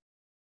pants?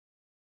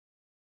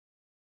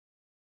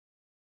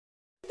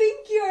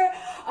 Think you're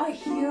a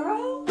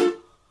hero?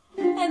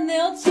 And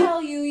they'll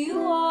tell you you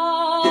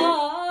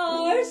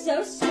are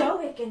so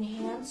stoic and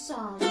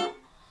handsome.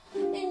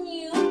 And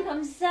you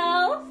come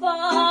so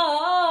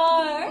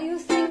far. You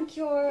think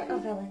you're a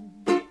villain,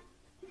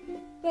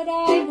 but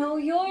I know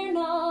you're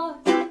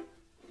not.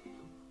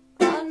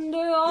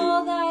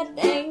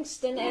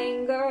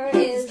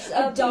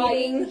 a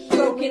dying,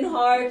 broken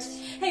heart.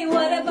 Hey,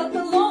 what about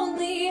the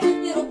lonely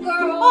little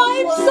girl?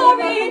 I'm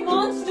sorry. The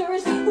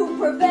monsters who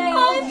prevail.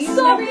 I'm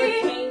sorry.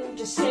 Never came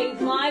to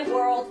save my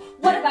world.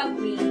 What about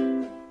me?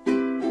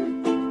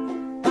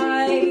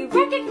 I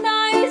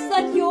recognize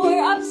that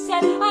you're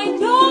upset. I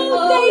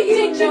know they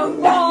did you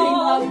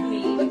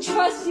wrong. But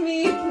trust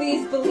me,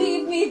 please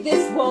believe me,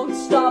 this won't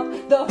stop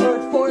the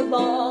hurt for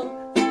long.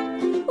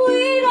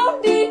 We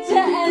don't need to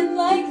end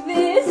like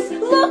this.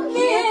 Look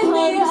me in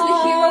the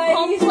hero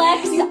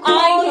complex. I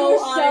know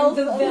I'm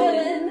the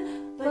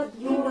villain, but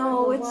you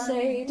know it's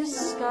a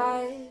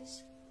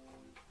disguise.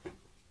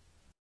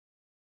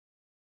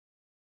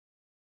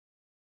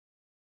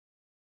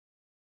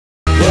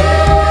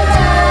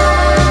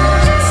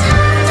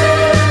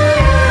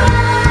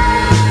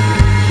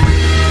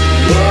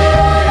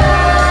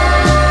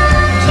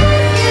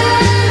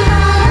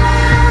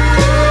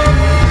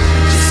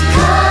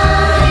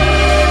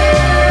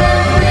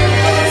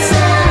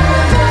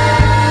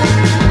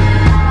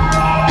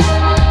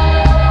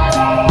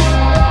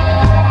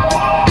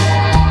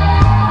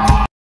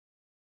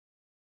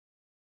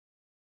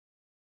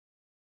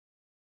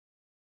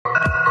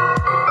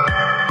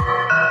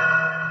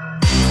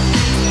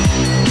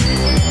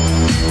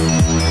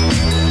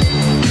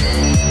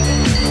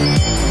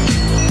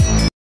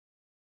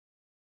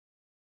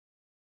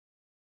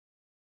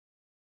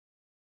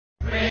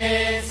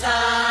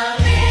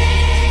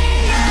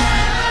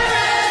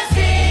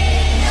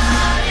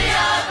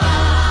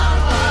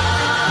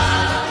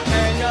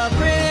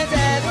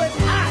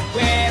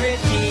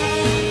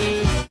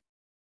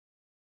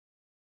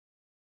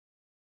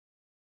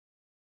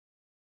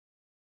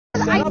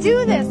 I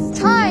do this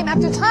time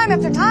after time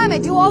after time. I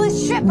do all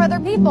this shit for other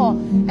people.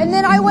 And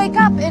then I wake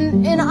up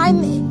and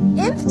I'm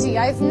empty.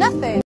 I have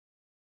nothing.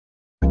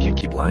 I can't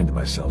keep lying to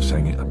myself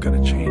saying I'm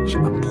gonna change.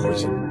 I'm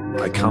poison.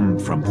 I come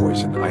from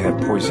poison. I have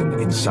poison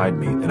inside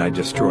me and I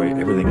destroy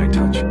everything I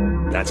touch.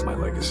 That's my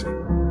legacy.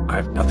 I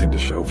have nothing to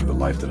show for the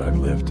life that I've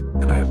lived,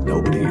 and I have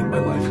nobody in my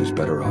life who's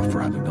better off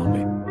for having known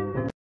me.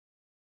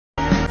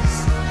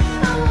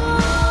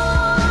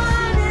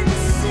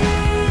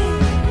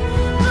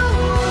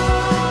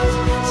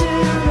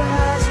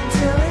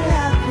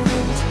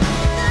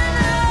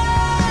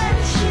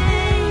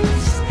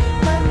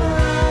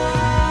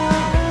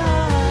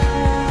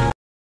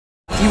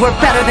 You were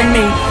better than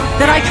me,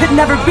 that I could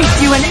never beat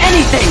you in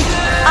anything.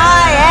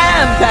 I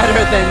am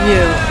better than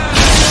you.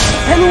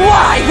 And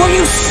why were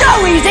you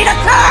so easy to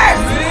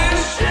curse?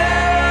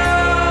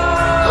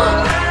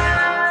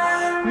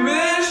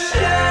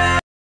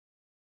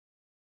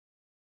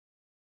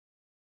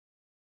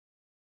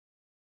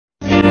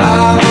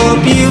 I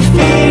hope you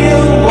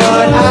feel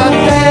what I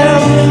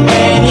felt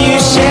when you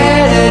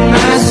shattered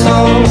my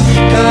soul.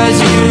 'Cause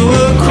you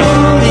were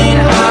cruel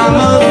and I'm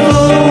a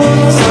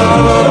fool, so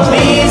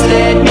please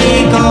let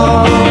me go.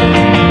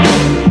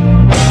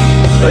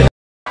 But if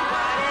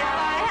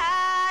I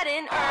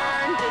hadn't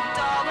earned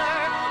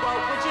 $1, what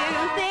would you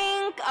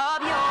think of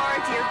your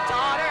dear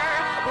daughter?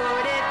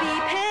 Would it be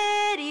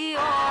pity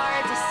or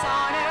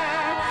dishonor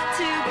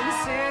to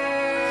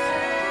ensue?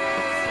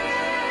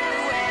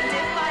 And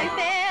if I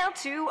failed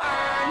to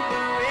earn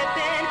the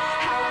ribbon,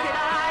 how could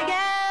I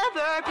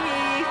ever be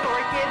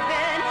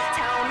forgiven?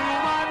 Tell me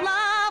what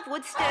love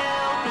would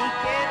still be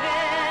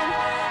given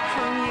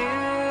from you.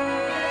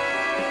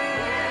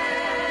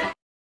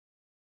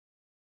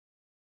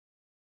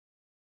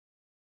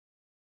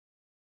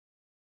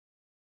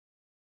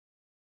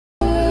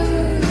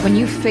 When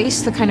you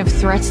face the kind of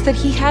threats that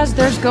he has,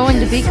 there's going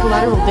to be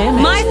collateral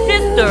damage. My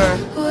sister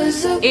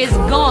is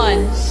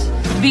gone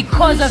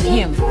because of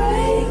him.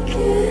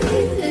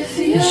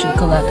 You should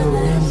collateral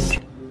damage.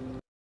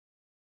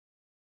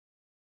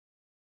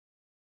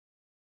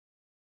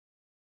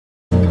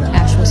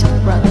 Ash was his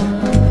brother.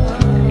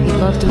 He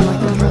loved him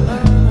like a brother.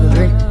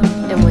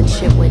 And when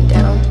shit went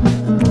down,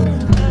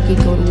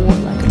 he'd go to war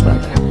like a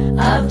brother.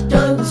 I've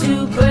dug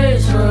 2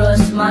 graves for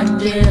us, my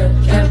dear.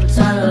 Can't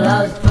pretend that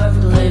I was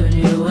perfect, leaving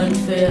you in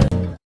fear.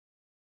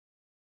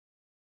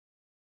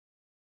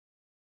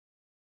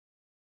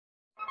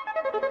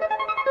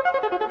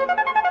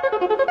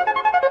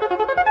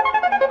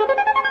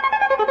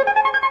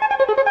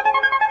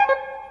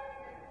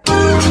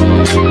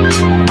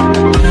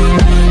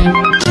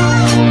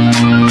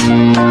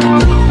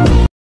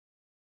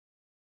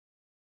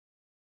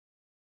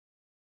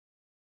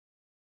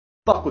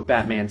 Fuck with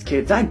Batman's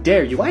kids. I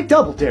dare you. I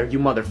double dare you,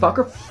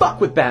 motherfucker. Fuck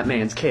with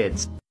Batman's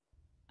kids.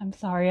 I'm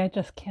sorry, I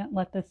just can't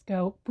let this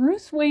go.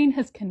 Bruce Wayne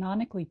has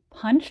canonically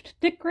punched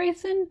Dick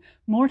Grayson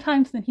more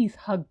times than he's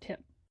hugged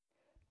him.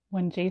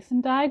 When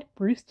Jason died,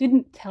 Bruce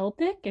didn't tell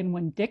Dick, and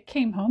when Dick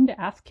came home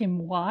to ask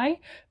him why,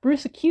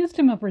 Bruce accused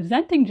him of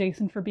resenting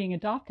Jason for being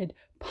adopted,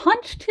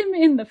 punched him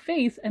in the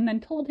face, and then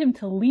told him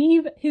to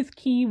leave his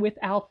key with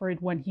Alfred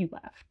when he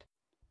left.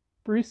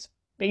 Bruce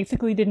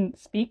basically didn't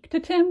speak to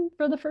Tim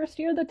for the first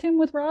year that Tim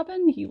was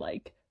Robin. He,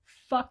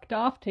 fucked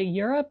off to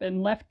Europe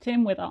and left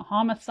Tim with a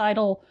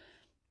homicidal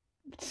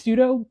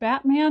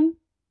pseudo-Batman.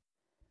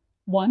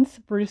 Once,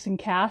 Bruce and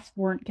Cass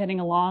weren't getting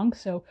along,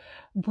 so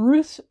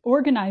Bruce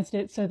organized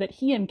it so that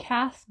he and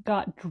Cass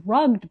got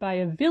drugged by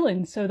a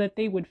villain so that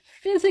they would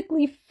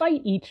physically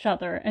fight each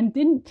other and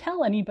didn't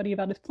tell anybody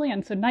about his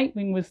plan, so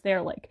Nightwing was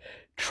there, like,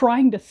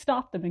 trying to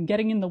stop them and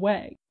getting in the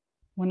way.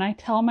 When I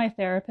tell my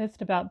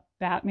therapist about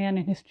Batman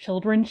and his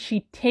children,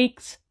 she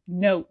takes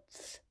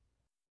notes.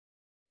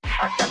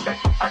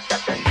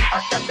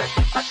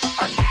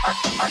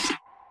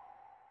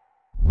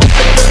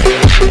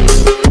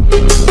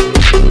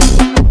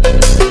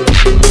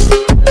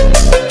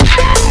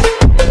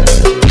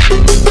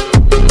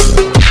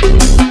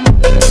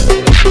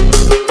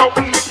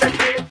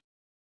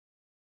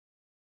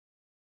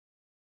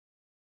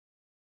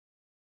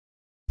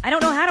 I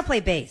don't know how to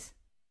play bass.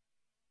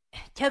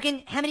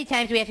 Token, how many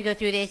times do we have to go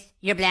through this?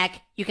 You're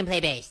black, you can play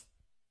bass.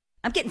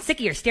 I'm getting sick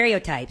of your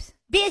stereotypes.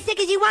 Be as sick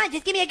as you want,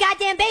 just give me a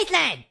goddamn bass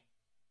line!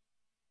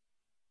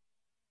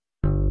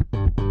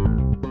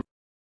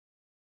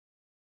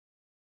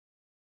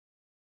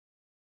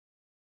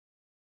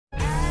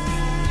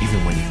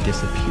 Even when you've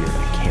disappeared,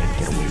 I can't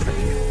get away from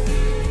you.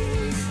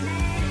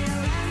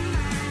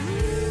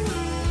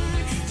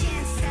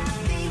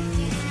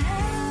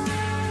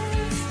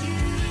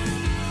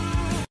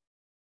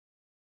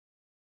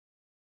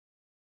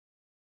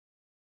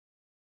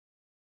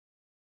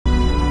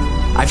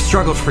 I've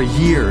struggled for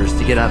years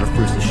to get out of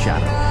Bruce's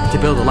shadow, to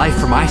build a life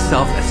for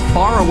myself as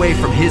far away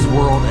from his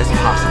world as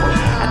possible.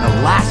 And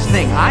the last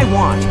thing I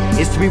want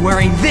is to be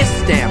wearing this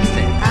damn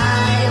thing.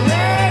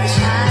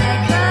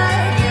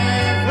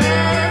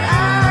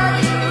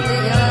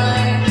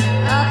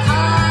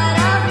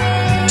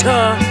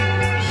 Duh,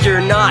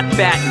 you're not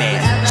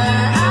Batman.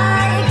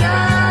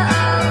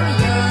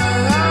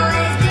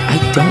 I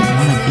don't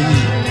want to be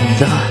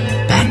the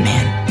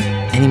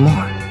Batman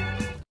anymore.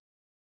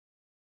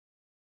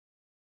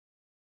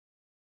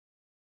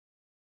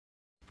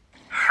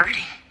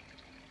 Hurting.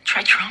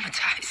 Try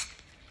traumatized.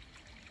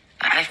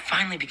 I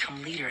finally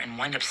become leader and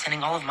wind up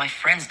sending all of my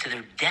friends to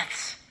their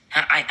deaths.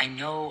 I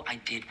know I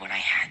did what I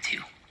had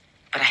to,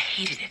 but I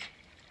hated it.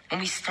 When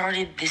we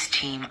started this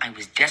team, I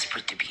was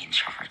desperate to be in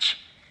charge.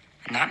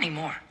 Not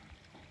anymore.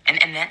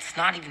 And that's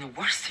not even the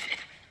worst of it.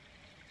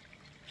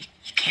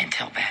 You can't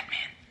tell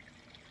Batman.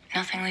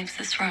 Nothing leaves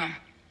this room.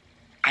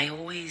 I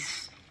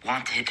always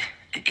wanted,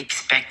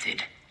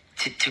 expected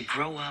to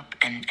grow up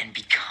and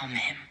become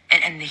him.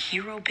 And the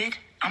hero bit,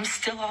 I'm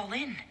still all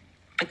in.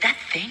 But that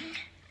thing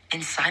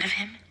inside of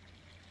him,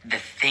 the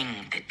thing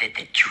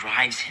that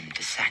drives him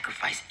to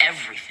sacrifice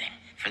everything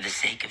for the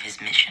sake of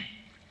his mission,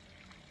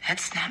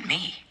 that's not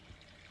me.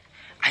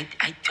 I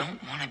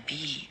don't want to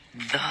be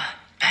the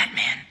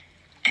Batman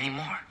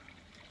anymore.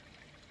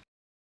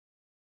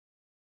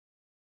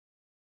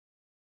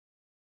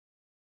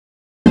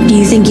 Do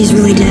you think he's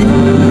really dead?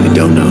 I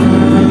don't know.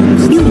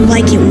 You'd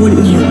like it,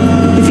 wouldn't you?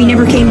 If he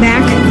never came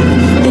back,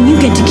 then you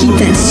get to keep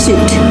that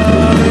suit.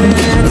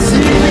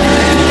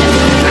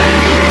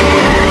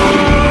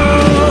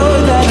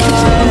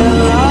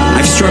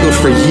 I've struggled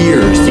for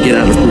years to get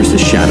out of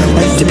Bruce's shadow,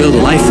 to build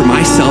a life for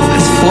myself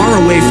as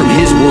far away from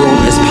his world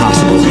as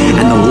possible.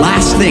 And the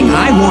last thing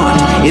I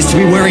want is to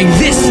be wearing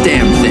this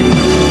damn thing.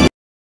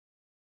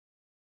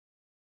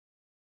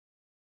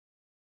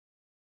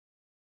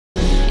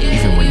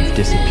 Even when you've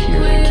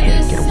disappeared, I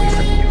can't get away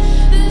from you.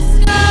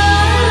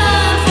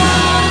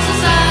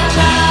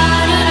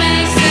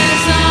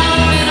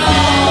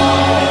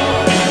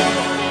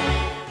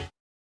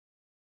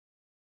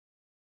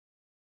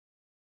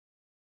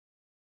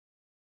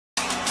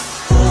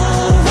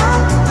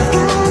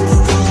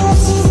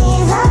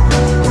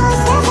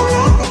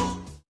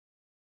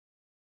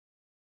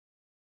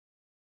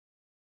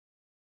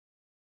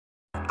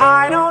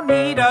 I don't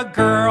need a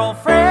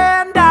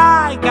girlfriend,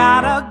 I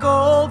got a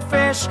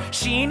goldfish.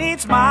 She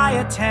needs my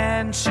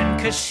attention,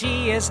 cause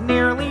she is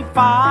nearly 5.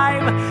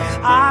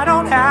 I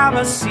don't have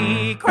a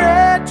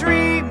secret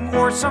dream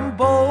or some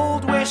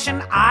bold wish,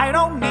 and I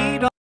don't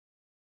need a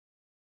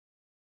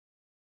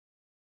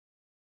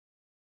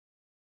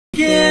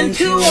begin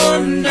to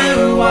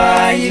wonder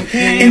why you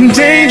came. In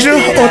danger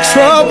or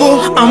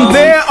trouble, I'm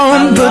there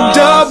on the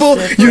double.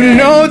 You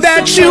know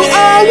that you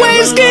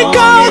always get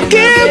called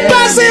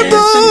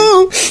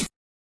impossible.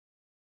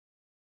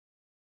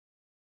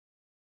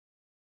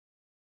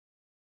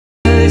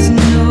 There's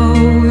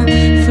no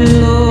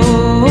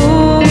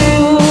floor,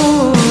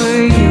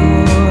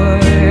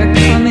 you're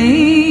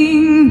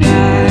coming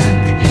back,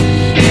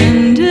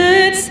 and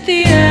it's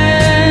the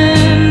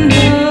end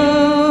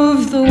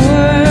of the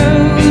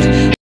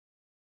world.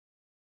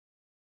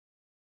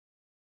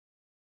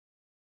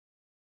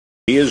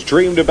 He has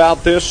dreamed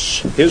about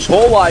this his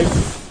whole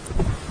life.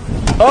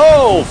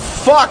 Oh,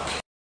 fuck!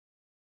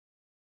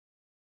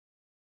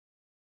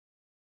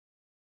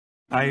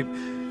 I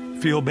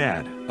feel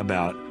bad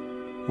about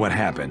what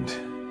happened.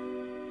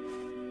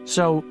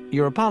 So,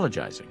 you're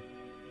apologizing?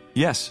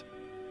 Yes,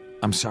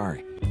 I'm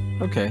sorry.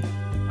 Okay,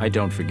 I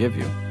don't forgive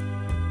you.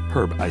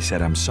 Herb, I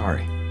said I'm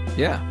sorry.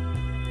 Yeah,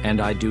 and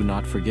I do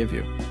not forgive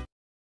you.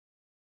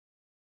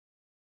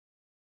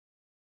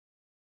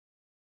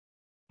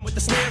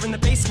 the snare and the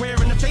bass, square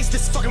in the face.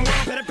 This fucking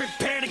world better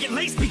prepare to get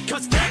laced,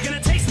 because they're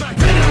gonna taste my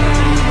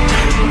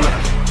venom.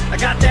 I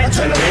got that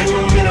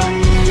adrenaline in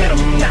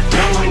 'em, not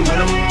knowing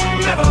when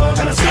I'm never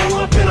gonna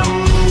slow up in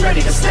 'em.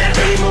 Ready to snap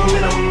any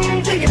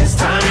momentum, thinking it's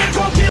time to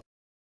go kill.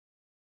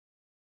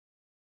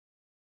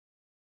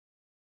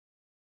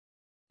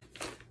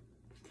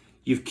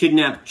 You've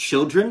kidnapped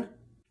children?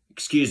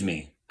 Excuse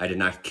me, I did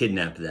not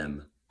kidnap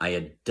them. I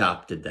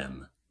adopted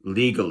them.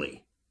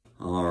 Legally.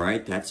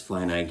 Alright, that's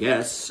fine, I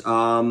guess.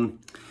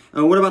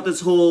 What about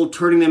this whole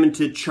turning them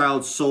into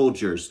child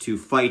soldiers to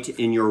fight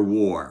in your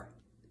war?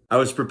 I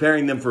was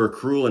preparing them for a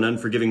cruel and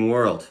unforgiving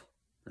world,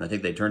 and I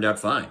think they turned out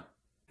fine.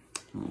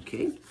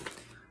 Okay.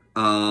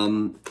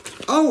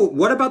 Oh,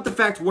 what about the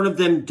fact one of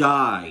them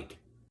died?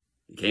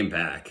 He came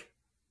back.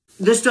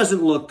 This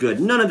doesn't look good.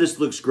 None of this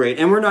looks great,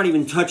 and we're not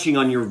even touching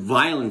on your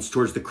violence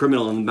towards the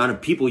criminal and the amount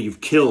of people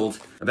you've killed.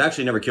 I've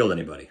actually never killed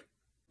anybody.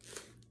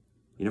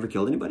 You never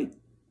killed anybody?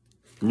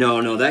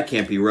 No, that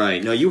can't be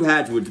right. No, you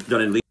had to have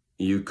done at least...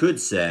 You could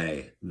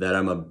say that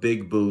I'm a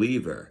big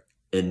believer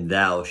in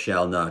thou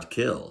shalt not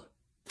kill.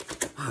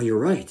 Oh, you're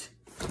right.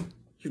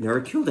 You've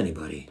never killed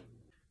anybody.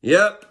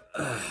 Yep,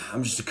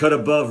 I'm just a cut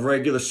above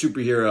regular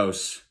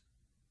superheroes.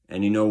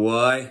 And you know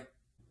why?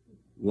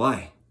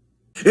 Why?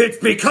 It's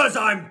because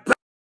I'm...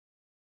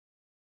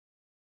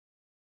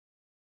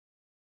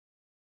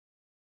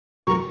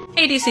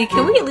 Hey DC,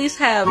 can we at least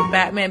have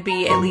Batman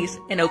be at least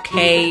an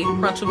okay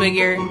frontal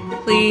figure?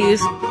 Please?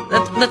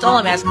 That's all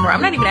I'm asking for.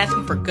 I'm not even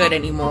asking for good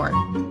anymore.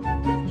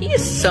 He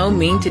is so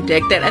mean to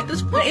Dick that at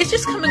this point it's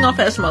just coming off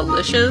as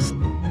malicious.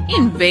 He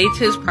invades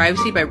his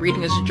privacy by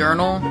reading his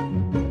journal.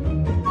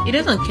 He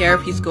doesn't care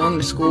if he's going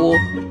to school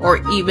or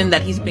even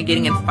that he's been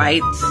getting in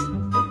fights.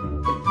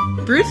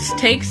 Bruce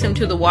takes him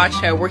to the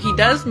Watchtower where he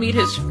does meet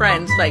his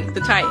friends like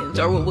the Titans,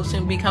 or what will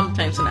soon become the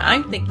Titans, and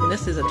I'm thinking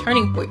this is a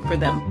turning point for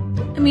them.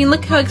 I mean,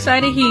 look how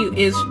excited he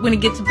is when he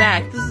gets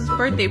back. This is his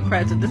birthday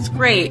present. That's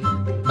great.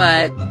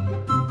 But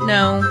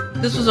no,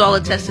 this was all a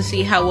test to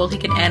see how well he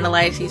can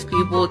analyze these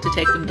people to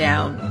take them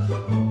down.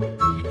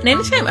 And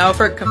anytime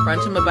Alfred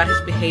confronts him about his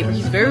behavior,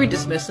 he's very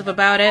dismissive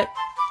about it.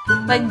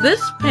 Like,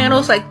 this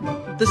panel's like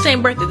the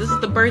same birthday. This is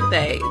the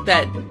birthday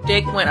that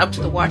Dick went up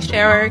to the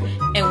Watchtower,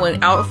 and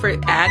when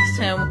Alfred asked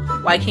him,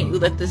 why can't you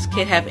let this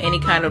kid have any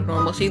kind of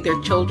normalcy? They're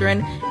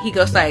children. He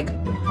goes like,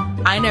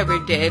 I never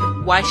did.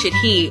 Why should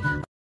he?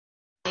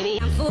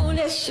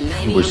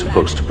 You were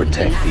supposed to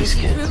protect these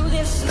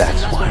kids.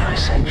 That's why I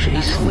sent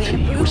Jason to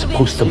you. You were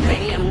supposed to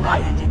make him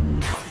right.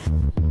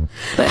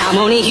 But I'm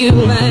only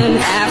human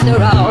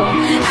after all.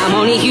 I'm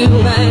only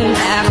human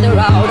after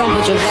all. Don't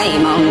put your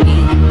blame on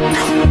me.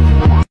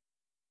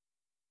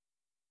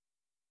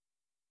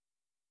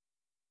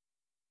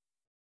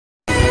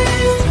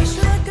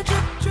 Like a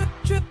drip, drip,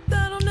 drip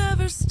that'll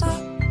never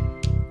stop.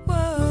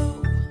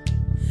 Whoa.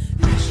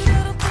 Pressure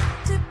that'll tip,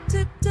 tip,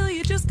 tip till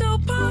you just go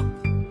pop.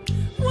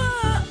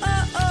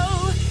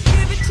 Whoa.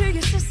 Give it to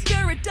your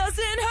sister, it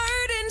doesn't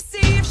hurt, and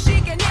see if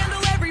she can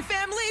handle every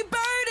family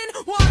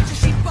burden. Watch her,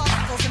 she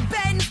buckles and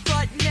bends,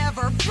 but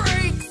never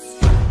breaks.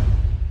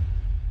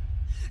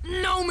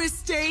 No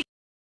mistake.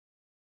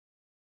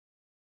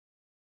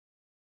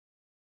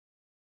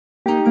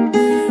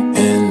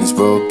 In this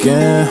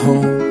broken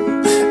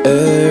home,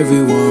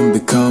 everyone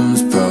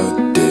becomes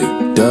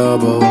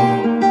predictable.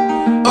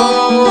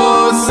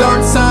 Oh,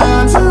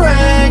 sometimes you're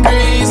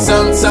angry,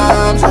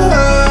 sometimes you're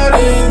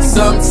hurting,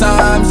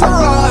 sometimes you're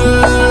all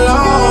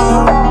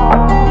alone.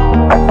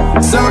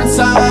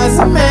 Sometimes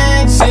I'm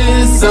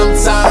anxious,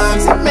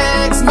 sometimes it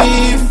makes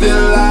me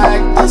feel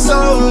like there's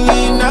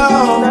only no.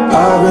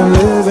 I've been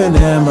living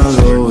in my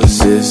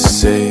lowest, it's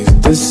safe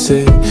to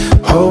say.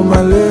 Hold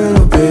my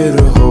little bit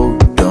of hope,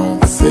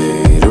 don't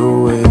fade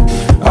away.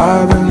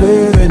 I've been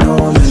living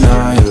on an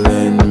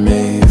island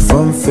made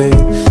from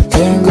fate.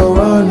 Can't go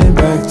running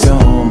back to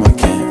home, I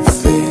can't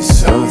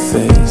face her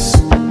face.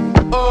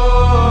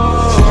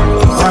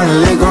 Oh,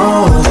 finally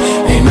gone,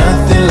 ain't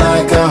nothing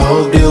like I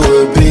hoped it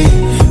would be.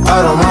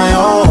 Out on my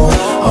own,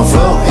 I'm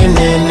floating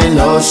in an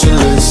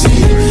oceanless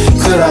sea.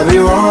 Could I be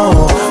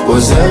wrong?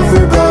 Was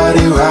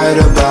everybody right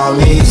about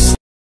me?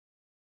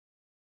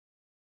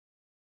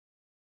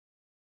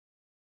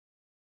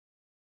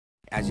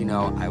 As you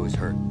know, I was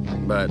hurt.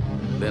 But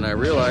then I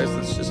realized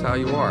that's just how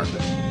you are.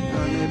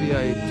 Maybe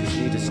I just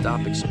need to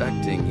stop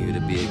expecting you to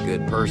be a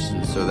good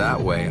person, so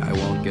that way I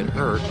won't get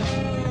hurt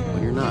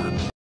when you're not.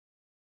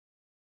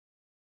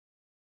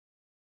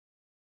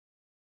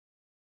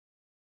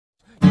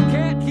 You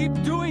can't keep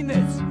doing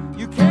this!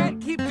 You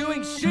can't keep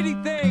doing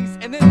shitty things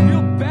and then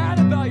feel bad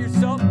about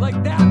yourself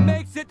like that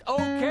makes it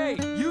okay!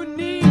 You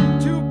need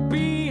to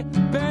be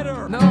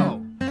better!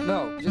 No,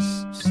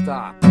 just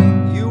stop.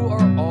 You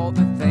are all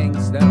the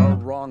things that are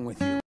wrong with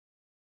you.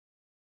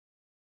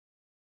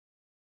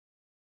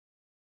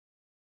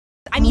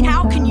 I mean,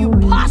 how can you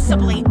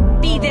possibly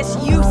be this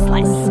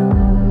useless?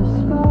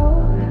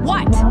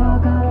 What?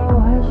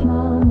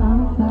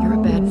 You're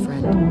a bad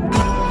friend.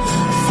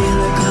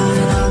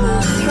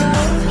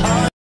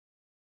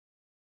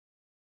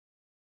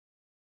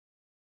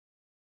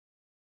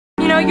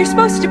 you're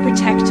supposed to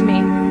protect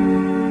me.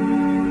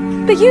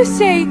 But you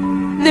say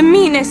the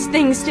meanest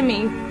things to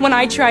me when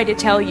I try to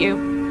tell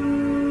you.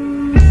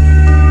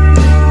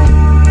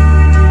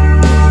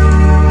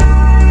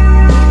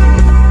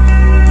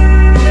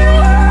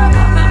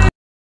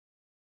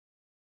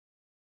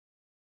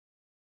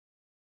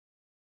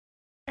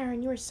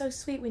 Aaron, you were so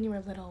sweet when you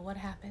were little. What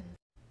happened?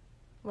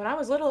 When I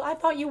was little, I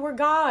thought you were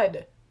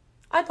God.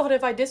 I thought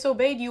if I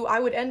disobeyed you, I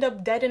would end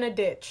up dead in a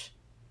ditch.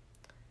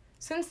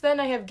 Since then,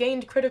 I have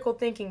gained critical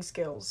thinking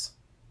skills.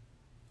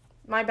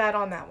 My bad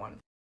on that one.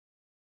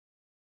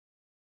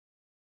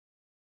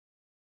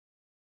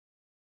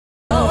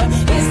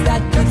 Is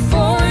that good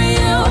for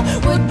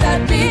you? Would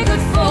that be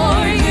good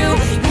for you?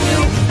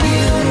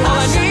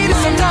 I need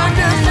some time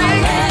to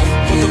think.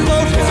 But the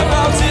boat is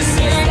about to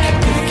sink.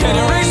 Can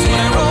erase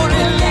my road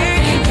and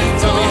link.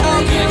 Tell me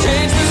how can I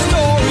change the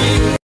story?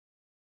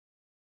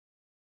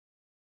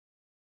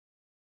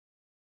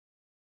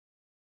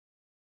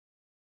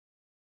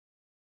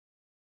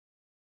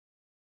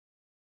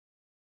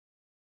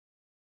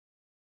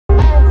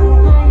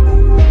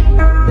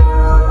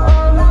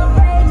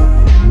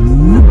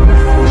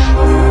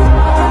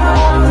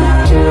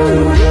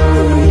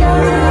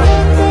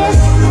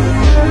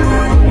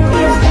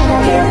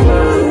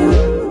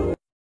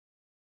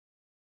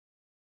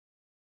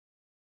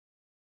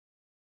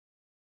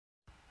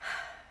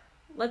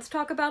 Let's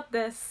talk about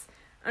this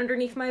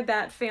underneath my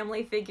Bat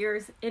family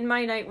figures in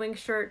my Nightwing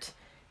shirt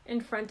in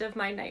front of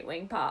my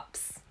Nightwing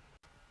pops.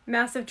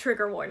 Massive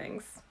trigger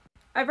warnings.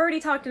 I've already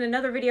talked in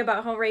another video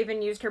about how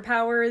Raven used her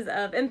powers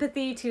of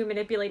empathy to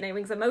manipulate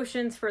Nightwing's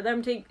emotions for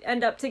them to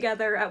end up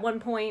together at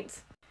one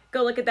point.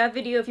 Go look at that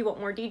video if you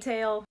want more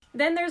detail.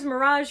 Then there's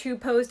Mirage, who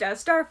posed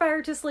as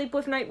Starfire to sleep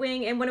with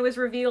Nightwing, and when it was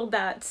revealed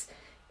that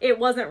it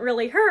wasn't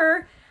really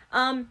her,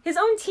 his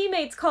own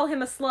teammates call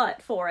him a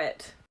slut for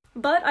it.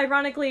 But,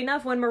 ironically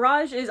enough, when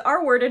Mirage is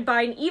R-worded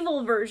by an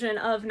evil version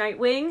of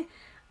Nightwing,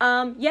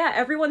 yeah,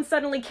 everyone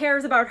suddenly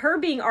cares about her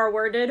being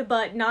R-worded,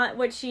 but not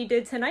what she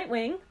did to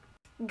Nightwing.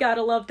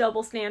 Gotta love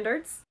double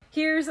standards.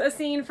 Here's a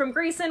scene from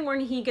Grayson when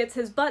he gets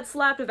his butt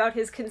slapped without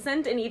his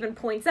consent and even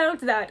points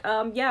out that,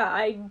 yeah,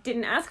 I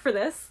didn't ask for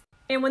this.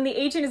 And when the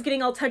agent is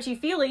getting all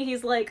touchy-feely,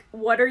 he's like,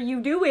 what are you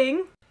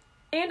doing?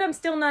 And I'm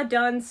still not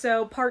done,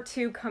 so part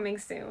 2 coming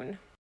soon.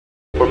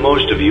 For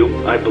most of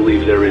you, I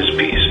believe there is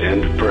peace,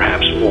 and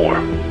perhaps more,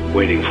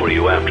 waiting for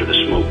you after the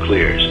smoke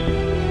clears.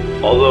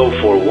 Although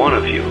for one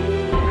of you,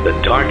 the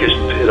darkest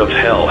pit of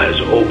hell has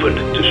opened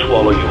to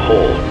swallow you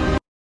whole.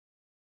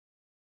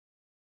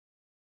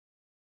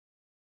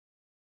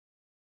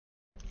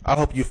 I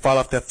hope you fall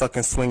off that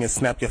fucking swing and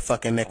snap your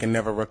fucking neck and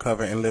never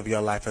recover and live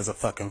your life as a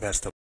fucking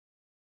vegetable.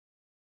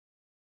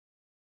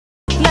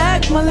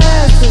 Black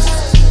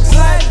molasses,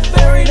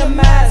 blackberry the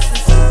masses.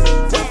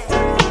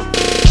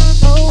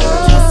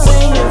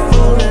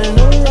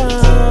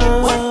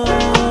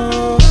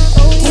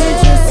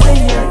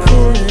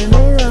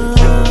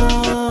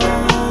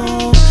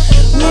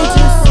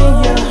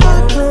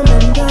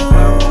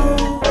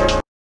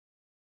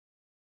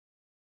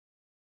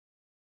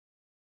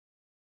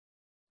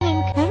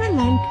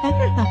 Caroline,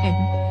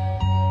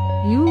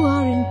 you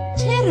are in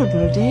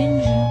terrible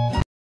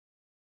danger.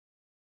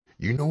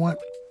 You know what?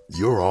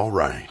 You're all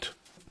right.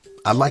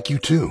 I like you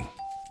too.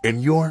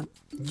 And you're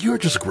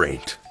just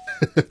great.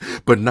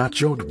 But not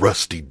your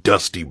rusty,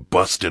 dusty,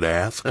 busted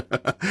ass.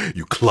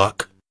 You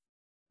cluck.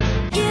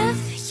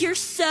 If you're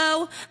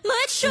so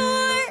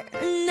mature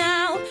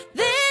now,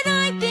 then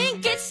I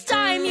think it's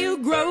time you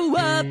grow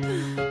up.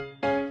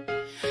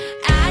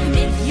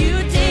 Admit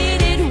you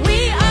did it,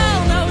 we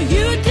all know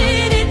you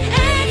did it,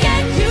 and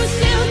yet you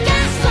still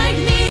gaslight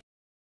me.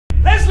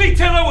 Leslie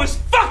Tiller was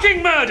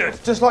fucking murdered!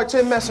 Just like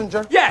Tim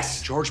Messenger?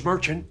 Yes! George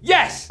Merchant?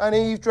 Yes! And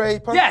Eve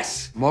Draper?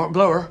 Yes! Mark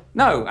Blower?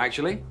 No,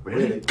 actually.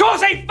 Really?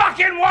 Cause he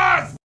fucking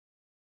was!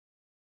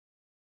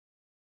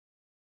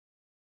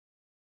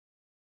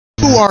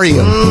 Who are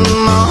you?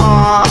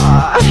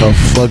 A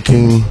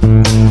fucking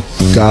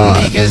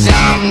god. Because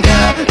I'm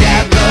the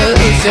devil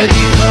who's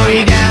searching for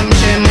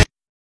redemption.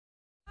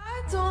 I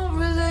don't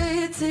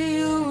relate to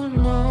you,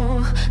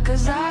 no,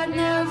 cause I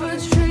never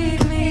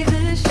treat me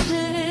this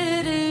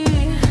shitty.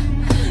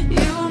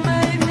 You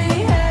made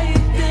me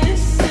hate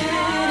this city,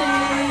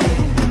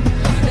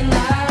 and I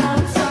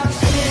don't talk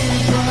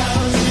shit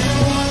about you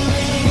and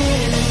me,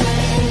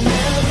 and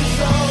never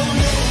told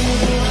me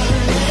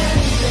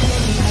anything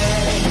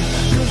bad,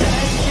 cause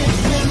that's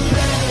just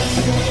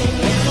embarrassing.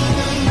 You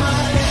are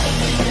not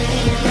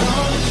everything,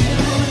 all that you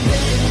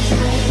did is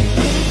make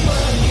me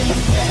fucking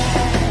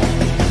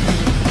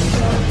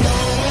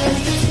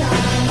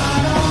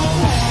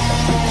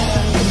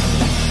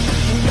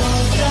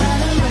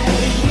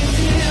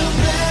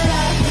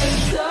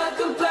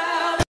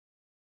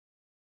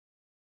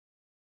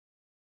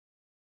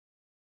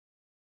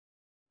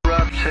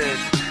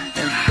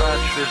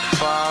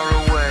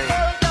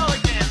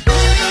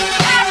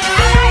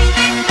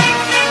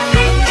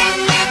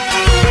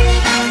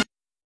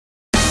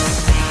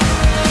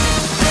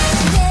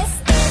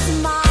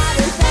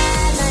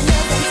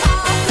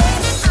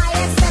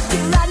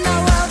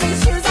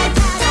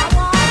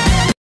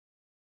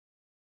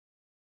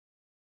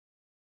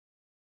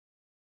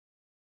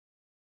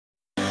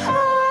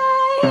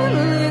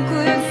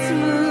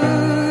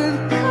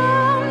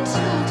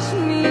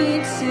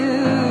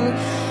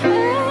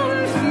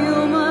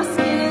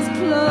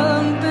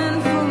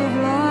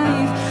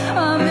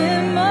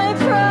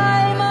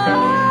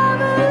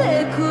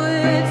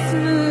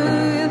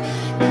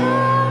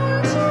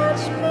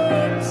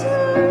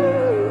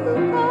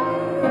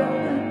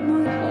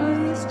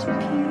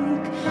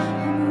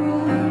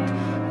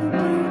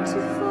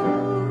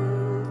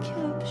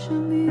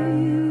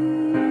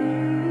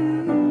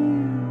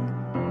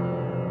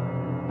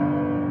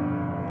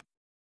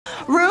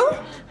Rue?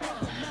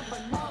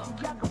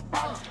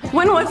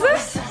 When was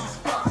this?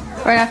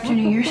 Right after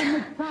New Year's.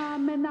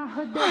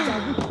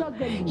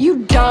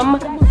 You dumb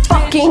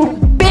fucking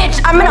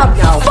bitch! I'm gonna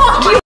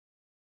fuck you!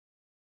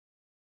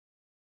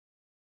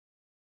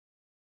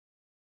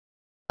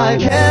 I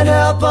can't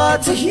help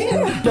but to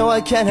hear, no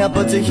I can't help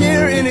but to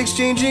hear in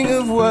exchanging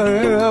of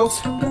words.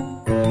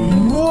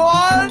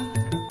 What?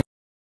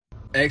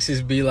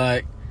 Exes be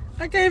like,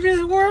 I gave you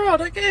the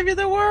world, I gave you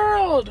the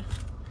world.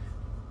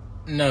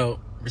 No,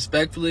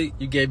 respectfully,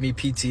 you gave me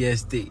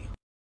PTSD.